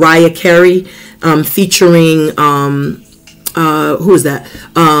Mariah Carey featuring who is that,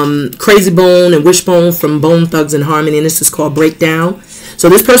 Crazy Bone and Wishbone from Bone Thugs and Harmony, and this is called Breakdown. So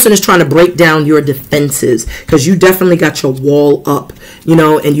this person is trying to break down your defenses, because you definitely got your wall up, you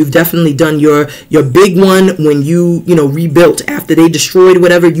know, and you've definitely done your big one when you rebuilt. After they destroyed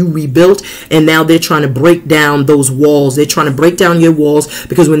whatever, you rebuilt, and now they're trying to break down those walls. They're trying to break down your walls,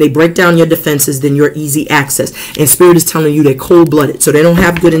 because when they break down your defenses, then you're easy access. And Spirit is telling you they're cold-blooded, so they don't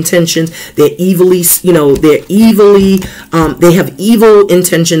have good intentions. They're evilly, they have evil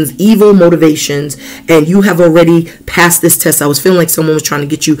intentions, evil motivations, and you have already passed this test. I was feeling like someone was trying to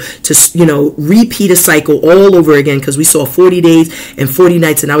get you to, repeat a cycle all over again, because we saw 40 days and 40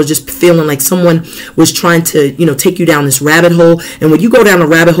 nights, and I was just feeling like someone was trying to, take you down this rabbit hole. And when you go down a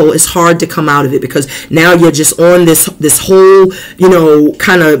rabbit hole, it's hard to come out of it, because now you're just on this whole,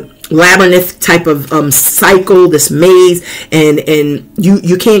 kind of labyrinth type of cycle, this maze, and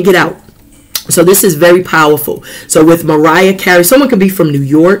you can't get out. So this is very powerful. So with Mariah Carey, someone could be from New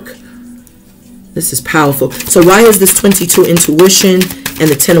York. This is powerful. So why is this 22 intuition and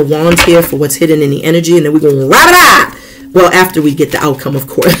the 10 of wands here for what's hidden in the energy? And then we're going to rah-rah! Well, after we get the outcome, of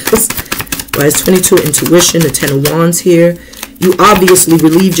course. Why is 22 intuition, the 10 of wands here? You obviously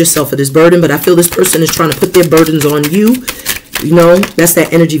relieved yourself of this burden, but I feel this person is trying to put their burdens on you. That's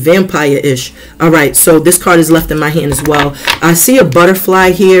that energy vampire-ish. All right, so this card is left in my hand as well. I see a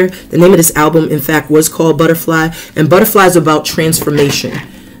butterfly here. The name of this album, in fact, was called Butterfly. And Butterfly is about transformation.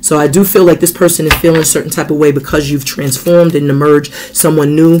 So I do feel like this person is feeling a certain type of way because you've transformed and emerged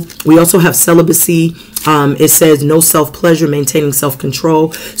someone new. We also have celibacy. It says no self-pleasure, maintaining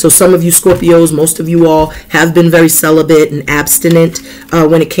self-control. So some of you Scorpios, most of you all have been very celibate and abstinent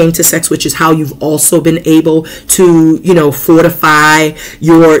when it came to sex, which is how you've also been able to, fortify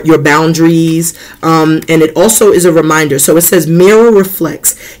your boundaries. And it also is a reminder. So it says mirror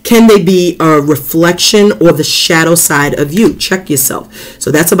reflects. Can they be a reflection or the shadow side of you? Check yourself. So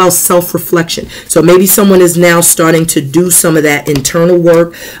that's about self-reflection. So maybe someone is now starting to do some of that internal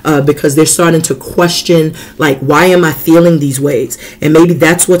work because they're starting to question, like, why am I feeling these ways? And maybe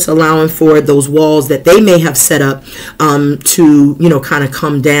that's what's allowing for those walls that they may have set up to, kind of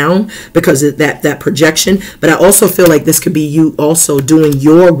come down because of that projection. But I also feel like this could be you also doing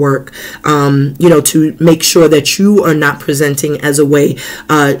your work, to make sure that you are not presenting as a way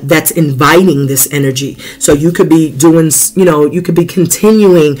that's inviting this energy. So you could be doing, you could be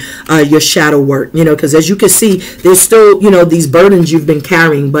continuing your shadow work, because as you can see, there's still, these burdens you've been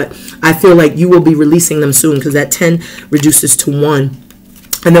carrying, but I feel like you will be releasing them soon, because that 10 reduces to 1.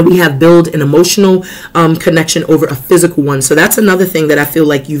 And then we have build an emotional connection over a physical one. So that's another thing that I feel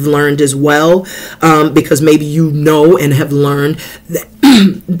like you've learned as well, because maybe you know and have learned that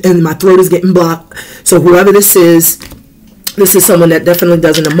and my throat is getting blocked. So whoever this is someone that definitely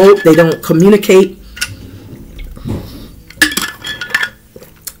doesn't emote. They don't communicate.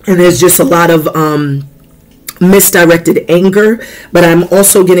 And there's just a lot of misdirected anger, but I'm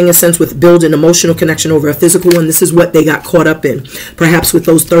also getting a sense with build an emotional connection over a physical one. This is what they got caught up in. Perhaps with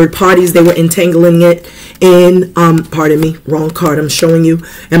those third parties, they were entangling it in, pardon me, wrong card I'm showing you,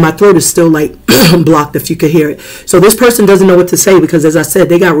 and my throat is still like blocked if you could hear it. So this person doesn't know what to say because, as I said,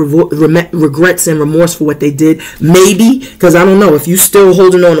 they got regrets and remorse for what they did. Maybe, because I don't know, if you still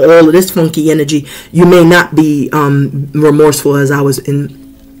holding on to all of this funky energy, you may not be remorseful, as I was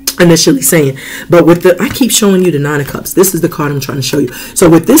initially saying. But with the, I keep showing you the Nine of Cups. This is the card I'm trying to show you. So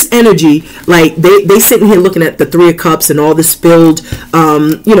with this energy, like they sitting here looking at the Three of Cups and all the spilled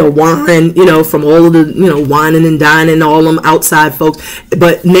you know, wine, you know, from all of the, you know, whining and dining, all them outside folks.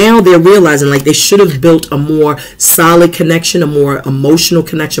 But now they're realizing like they should have built a more solid connection, a more emotional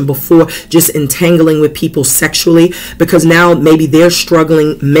connection before just entangling with people sexually, because now maybe they're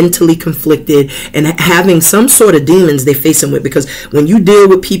struggling, mentally conflicted, and having some sort of demons they're facing with. Because when you deal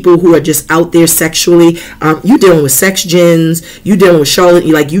with people who are just out there sexually, you dealing with sex gens, you dealing with Charlotte,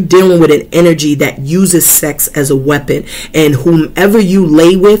 you dealing with an energy that uses sex as a weapon, and whomever you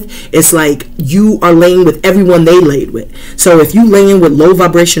lay with, it's like you are laying with everyone they laid with. So if you laying with low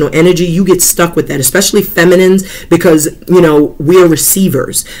vibrational energy, you get stuck with that, especially feminines, because you know we are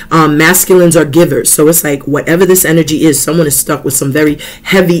receivers, masculines are givers. So it's like whatever this energy is, someone is stuck with some very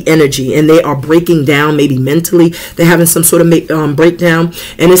heavy energy and they are breaking down, maybe mentally they're having some sort of breakdown.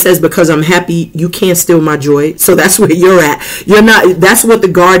 And it says, because I'm happy, you can't steal my joy. So that's where you're at. You're not, that's what the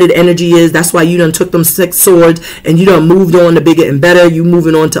guarded energy is. That's why you done took them 6 swords and you done moved on to bigger and better. You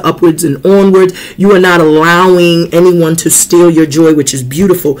moving on to upwards and onwards. You are not allowing anyone to steal your joy, which is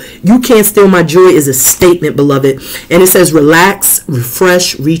beautiful. You can't steal my joy is a statement, beloved. And it says, relax,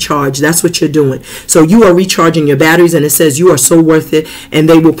 refresh, recharge. That's what you're doing. So you are recharging your batteries, and it says you are so worth it, and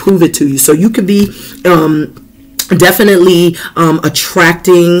they will prove it to you. So you could be definitely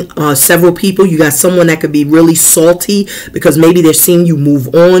attracting several people. You got someone that could be really salty because maybe they're seeing you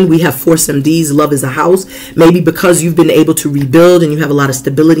move on. We have Force MDs, love is a house. Maybe because you've been able to rebuild and you have a lot of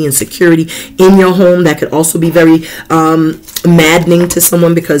stability and security in your home. That could also be very maddening to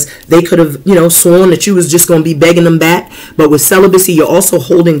someone, because they could have, you know, sworn that you was just going to be begging them back. But with celibacy, you're also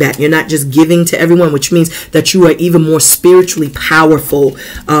holding back. You're not just giving to everyone, which means that you are even more spiritually powerful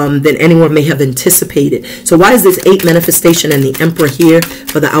than anyone may have anticipated. So why is this 8 manifestation and the Emperor here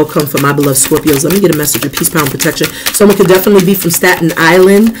for the outcome for my beloved Scorpios? Let me get a message of peace, power, and protection. Someone could definitely be from Staten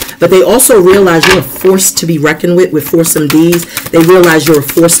Island, but they also realize you're a force to be reckoned with Force MDs. They realize you're a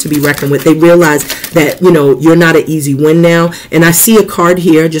force to be reckoned with. They realize that, you know, you're not an easy win now. And I see a card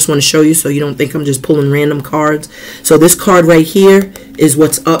here. I just want to show you so you don't think I'm just pulling random cards. So this card right here is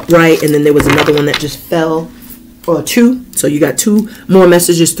what's upright, and then there was another one that just fell, or 2. So you got 2 more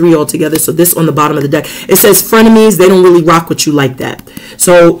messages, 3 altogether. So this on the bottom of the deck, it says frenemies, they don't really rock with you like that.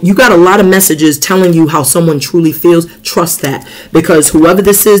 So you got a lot of messages telling you how someone truly feels. Trust that, because whoever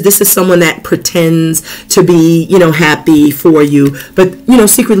this is someone that pretends to be, you know, happy for you, but you know,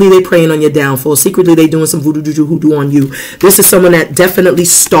 secretly they preying on your downfall. Secretly they doing some voodoo hoodoo on you. This is someone that definitely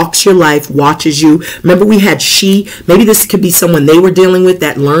stalks your life, watches you. Remember we had she. Maybe this could be someone they were dealing with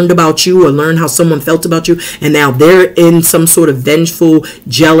that learned about you or learned how someone felt about you, and now they're in some sort of vengeful,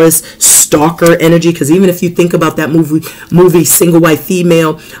 jealous, stalker energy. Because even if you think about that movie Single White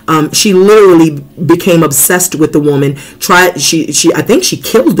Female, she literally became obsessed with the woman. I think she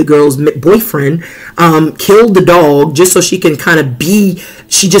killed the girl's boyfriend, killed the dog, just so she can kind of be,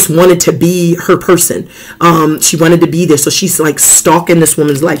 she just wanted to be her person. She wanted to be there. So she's like stalking this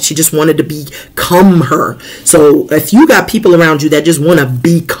woman's life. She just wanted to become her. So if you got people around you that just want to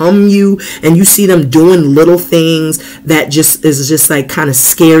become you, and you see them doing little things that just is just like kind of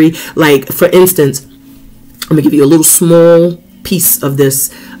scary. Like for instance, I'm gonna give you a little small piece of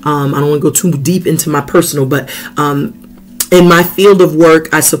this. I don't want to go too deep into my personal, but in my field of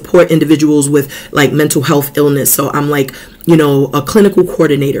work, I support individuals with like mental health illness. So I'm like, you know, a clinical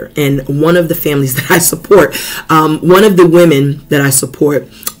coordinator, and one of the families that I support, one of the women that I support,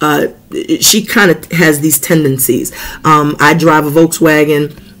 she kind of has these tendencies. I drive a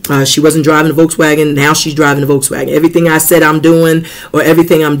Volkswagen. She wasn't driving a Volkswagen. Now she's driving a Volkswagen. Everything I said I'm doing, or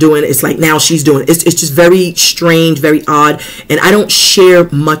everything I'm doing, it's like now she's doing it. It's just very strange, very odd. And I don't share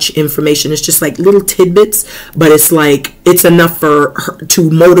much information. It's just like little tidbits, but it's like it's enough for her to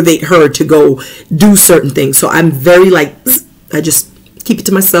motivate her to go do certain things. So I'm very like, I just keep it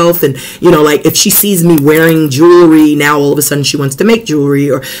to myself. And you know, like if she sees me wearing jewelry, now all of a sudden she wants to make jewelry.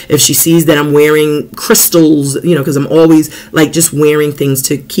 Or if she sees that I'm wearing crystals, you know, because I'm always like just wearing things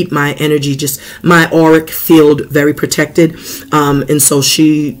to keep my energy, just my auric field very protected. And so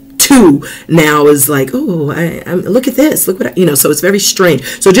she 2 now is like, oh, look at this, look what so it's very strange.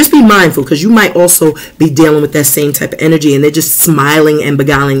 So just be mindful, because you might also be dealing with that same type of energy, and they're just smiling and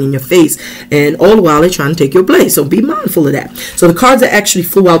beguiling in your face, and all the while they're trying to take your place. So be mindful of that. So the cards that actually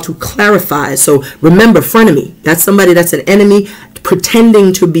flew out to clarify. So remember, frenemy, that's somebody that's an enemy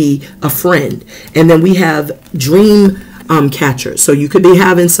pretending to be a friend. And then we have dream catcher. So you could be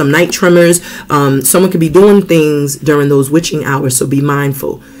having some night tremors. Someone could be doing things during those witching hours, so be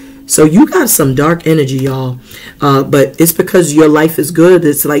mindful. So you got some dark energy, y'all. But it's because your life is good.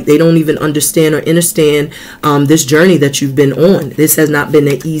 It's like they don't even understand or understand this journey that you've been on. This has not been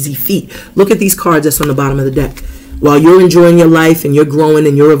an easy feat. Look at these cards that's on the bottom of the deck. While you're enjoying your life and you're growing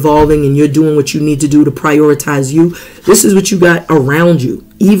and you're evolving and you're doing what you need to do to prioritize you, this is what you got around you.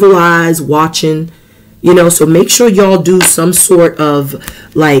 Evil eyes watching, so make sure y'all do some sort of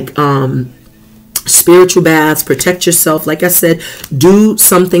like spiritual baths, protect yourself. Like I said, do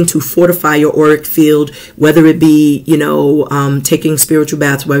something to fortify your auric field, whether it be, taking spiritual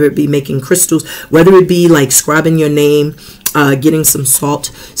baths, whether it be making crystals, whether it be like scribing your name, getting some salt,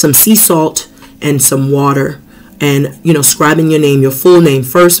 some sea salt and some water, and scribing your name, your full name,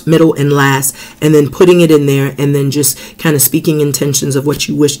 first, middle, and last, and then putting it in there, and then just kind of speaking intentions of what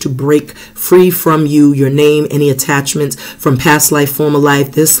you wish to break free from you, your name, any attachments from past life, former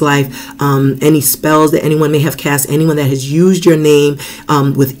life, this life, any spells that anyone may have cast, anyone that has used your name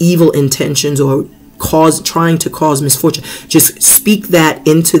with evil intentions or trying to cause misfortune. Just speak that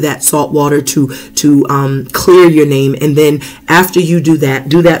into that salt water to clear your name. And then after you do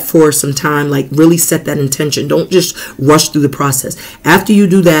that for some time, like really set that intention. Don't just rush through the process. After you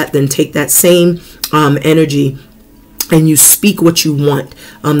do that, then take that same energy and you speak what you want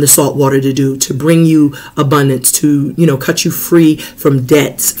the salt water to do, to bring you abundance, to cut you free from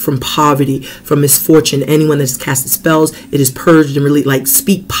debts, from poverty, from misfortune. Anyone that's casted spells, it is purged and really like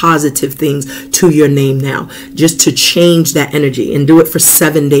speak positive things to your name now, just to change that energy, and do it for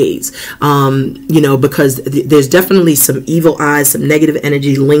 7 days. Because there's definitely some evil eyes, some negative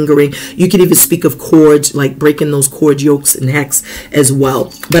energy lingering. You could even speak of cords, like breaking those cord yokes and hex as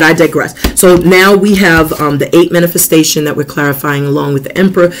well. But I digress. So now we have the 8 manifestations that we're clarifying along with the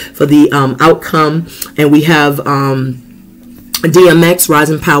Emperor for the outcome, and we have DMX,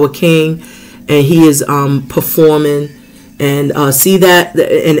 Rising Power King, and he is performing, and see that,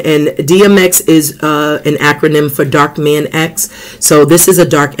 and DMX is an acronym for Dark Man X. So this is a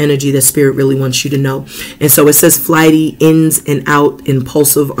dark energy that Spirit really wants you to know. And so it says flighty, ins and out,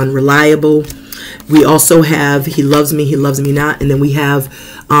 impulsive, unreliable. We also have he loves me not, and then we have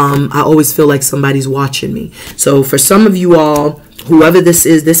I always feel like somebody's watching me. So for some of you all, whoever this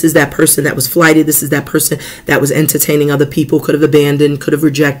is that person that was flighted. This is that person that was entertaining other people, could have abandoned, could have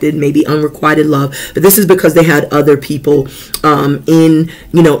rejected, maybe unrequited love. But this is because they had other people in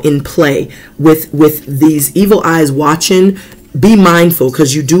play with these evil eyes watching. Be mindful,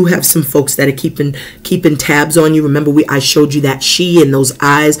 because you do have some folks that are keeping tabs on you. Remember, I showed you that she and those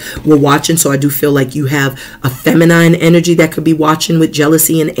eyes were watching. So I do feel like you have a feminine energy that could be watching with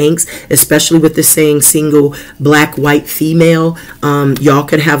jealousy and angst, especially with the saying single black, white, female. Y'all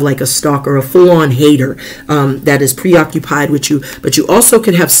could have like a stalker, a full-on hater that is preoccupied with you. But you also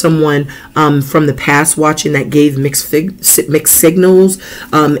could have someone from the past watching that gave mixed signals.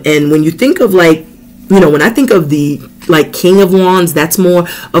 And when you think of like, when I think of the like King of Wands, that's more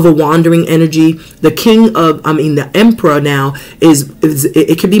of a wandering energy. The King of, the Emperor now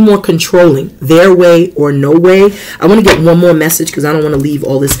it could be more controlling, their way or no way. I want to get one more message, because I don't want to leave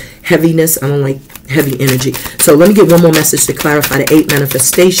all this heaviness. I don't like heavy energy. So let me get one more message to clarify the 8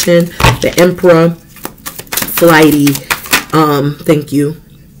 manifestation, the Emperor, flighty. Thank you.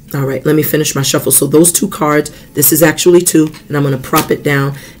 All right, let me finish my shuffle. So those 2 cards, this is actually 2, and I'm going to prop it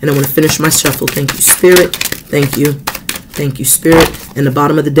down, and I'm going to finish my shuffle. Thank you, Spirit. Thank you. Thank you, Spirit. And the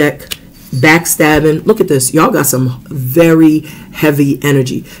bottom of the deck, backstabbing. Look at this. Y'all got some very heavy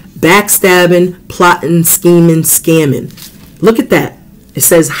energy. Backstabbing, plotting, scheming, scamming. Look at that. It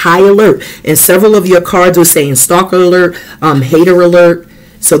says high alert. And several of your cards were saying stalker alert, hater alert.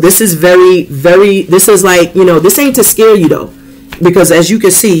 So this is very, very, this is like, this ain't to scare you though. Because as you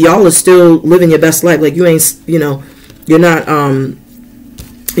can see, y'all are still living your best life. Like you ain't, you're not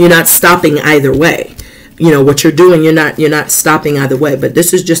stopping either way. What you're doing, you're not stopping either way. But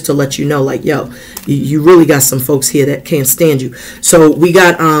this is just to let you know, like, yo, you really got some folks here that can't stand you. So we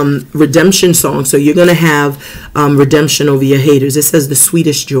got redemption song. So you're gonna have redemption over your haters. It says the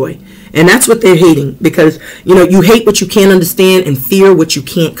sweetest joy, and that's what they're hating, because you hate what you can't understand and fear what you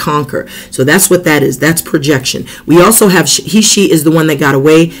can't conquer. So that's what that is. That's projection. We also have she is the one that got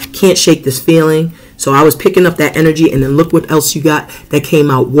away, can't shake this feeling. So I was picking up that energy, and then look what else you got that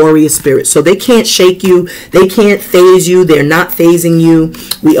came out. Warrior spirit. So they can't shake you. They can't phase you. They're not phasing you.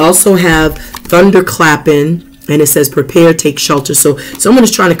 We also have thunder clapping. And it says, prepare, take shelter. So someone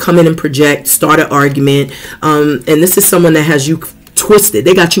is trying to come in and project, start an argument. And this is someone that has you twisted.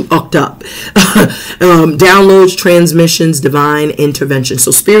 They got you ucked up. Downloads, transmissions, divine intervention.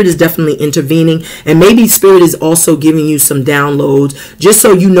 So spirit is definitely intervening. And maybe spirit is also giving you some downloads just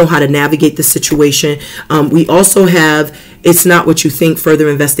so you know how to navigate the situation. We also have, it's not what you think, further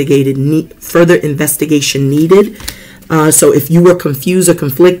investigation needed. So if you were confused or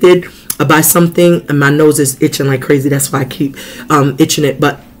conflicted by something, and my nose is itching like crazy, that's why I keep itching it,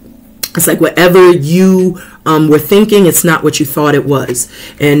 but it's like whatever you were thinking, it's not what you thought it was.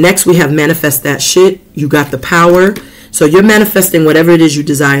 And next we have manifest that shit. You got the power. So you're manifesting whatever it is you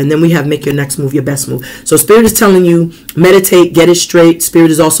desire. And then we have make your next move your best move. So spirit is telling you meditate, get it straight.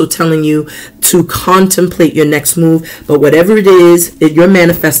 Spirit is also telling you to contemplate your next move. But whatever it is, you're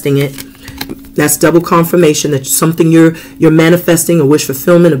manifesting it. That's double confirmation that something you're manifesting, a wish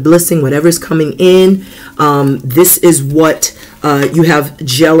fulfillment, a blessing, whatever is coming in. This is what you have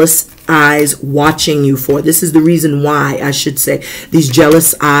jealous eyes watching you for. This is the reason why, I should say, these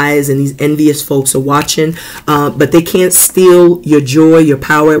jealous eyes and these envious folks are watching, but they can't steal your joy, your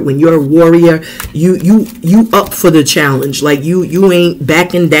power. When you're a warrior, you up for the challenge. Like you ain't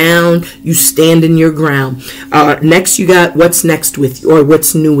backing down. You stand in your ground. Next, you got what's next with you, or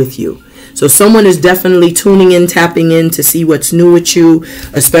what's new with you. So someone is definitely tuning in, tapping in to see what's new with you,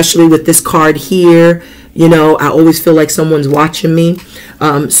 especially with this card here. You know, I always feel like someone's watching me.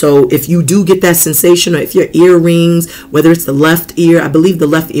 So if you do get that sensation, or if your earrings, whether it's the left ear, I believe the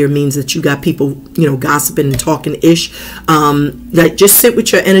left ear means that you got people, you know, gossiping and talking ish. Like just sit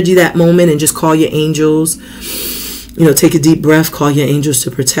with your energy that moment and just call your angels. You know, take a deep breath, call your angels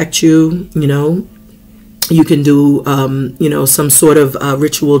to protect you, you know. You can do, you know, some sort of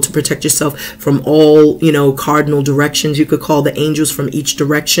ritual to protect yourself from all, you know, cardinal directions. You could call the angels from each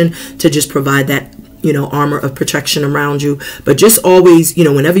direction to just provide that, you know, armor of protection around you. But just always, you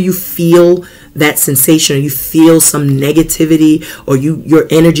know, whenever you feel that sensation, or you feel some negativity, or your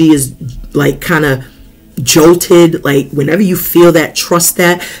energy is like kind of jolted, like whenever you feel that, trust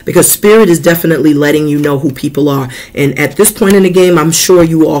that, because spirit is definitely letting you know who people are. And at this point in the game, I'm sure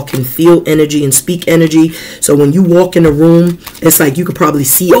you all can feel energy and speak energy. So when you walk in a room, it's like you could probably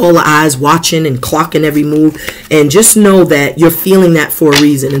see all the eyes watching and clocking every move, and just know that you're feeling that for a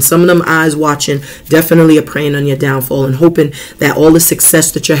reason. And some of them eyes watching definitely are praying on your downfall and hoping that all the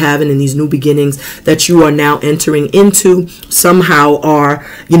success that you're having in these new beginnings that you are now entering into somehow are,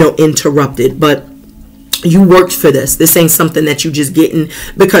 you know, interrupted. But you worked for this. This ain't something that you just getting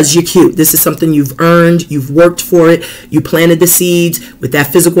because you're cute. This is something you've earned. You've worked for it. You planted the seeds. With that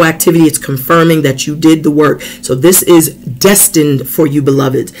physical activity, it's confirming that you did the work. So this is destined for you,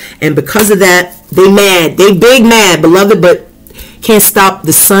 beloved. And because of that, they mad. They big mad, beloved, but can't stop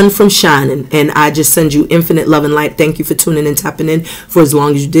the sun from shining. And I just send you infinite love and light. Thank you for tuning in, tapping in for as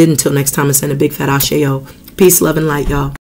long as you did. Until next time, I send a big fat asheo. Peace, love, and light, y'all.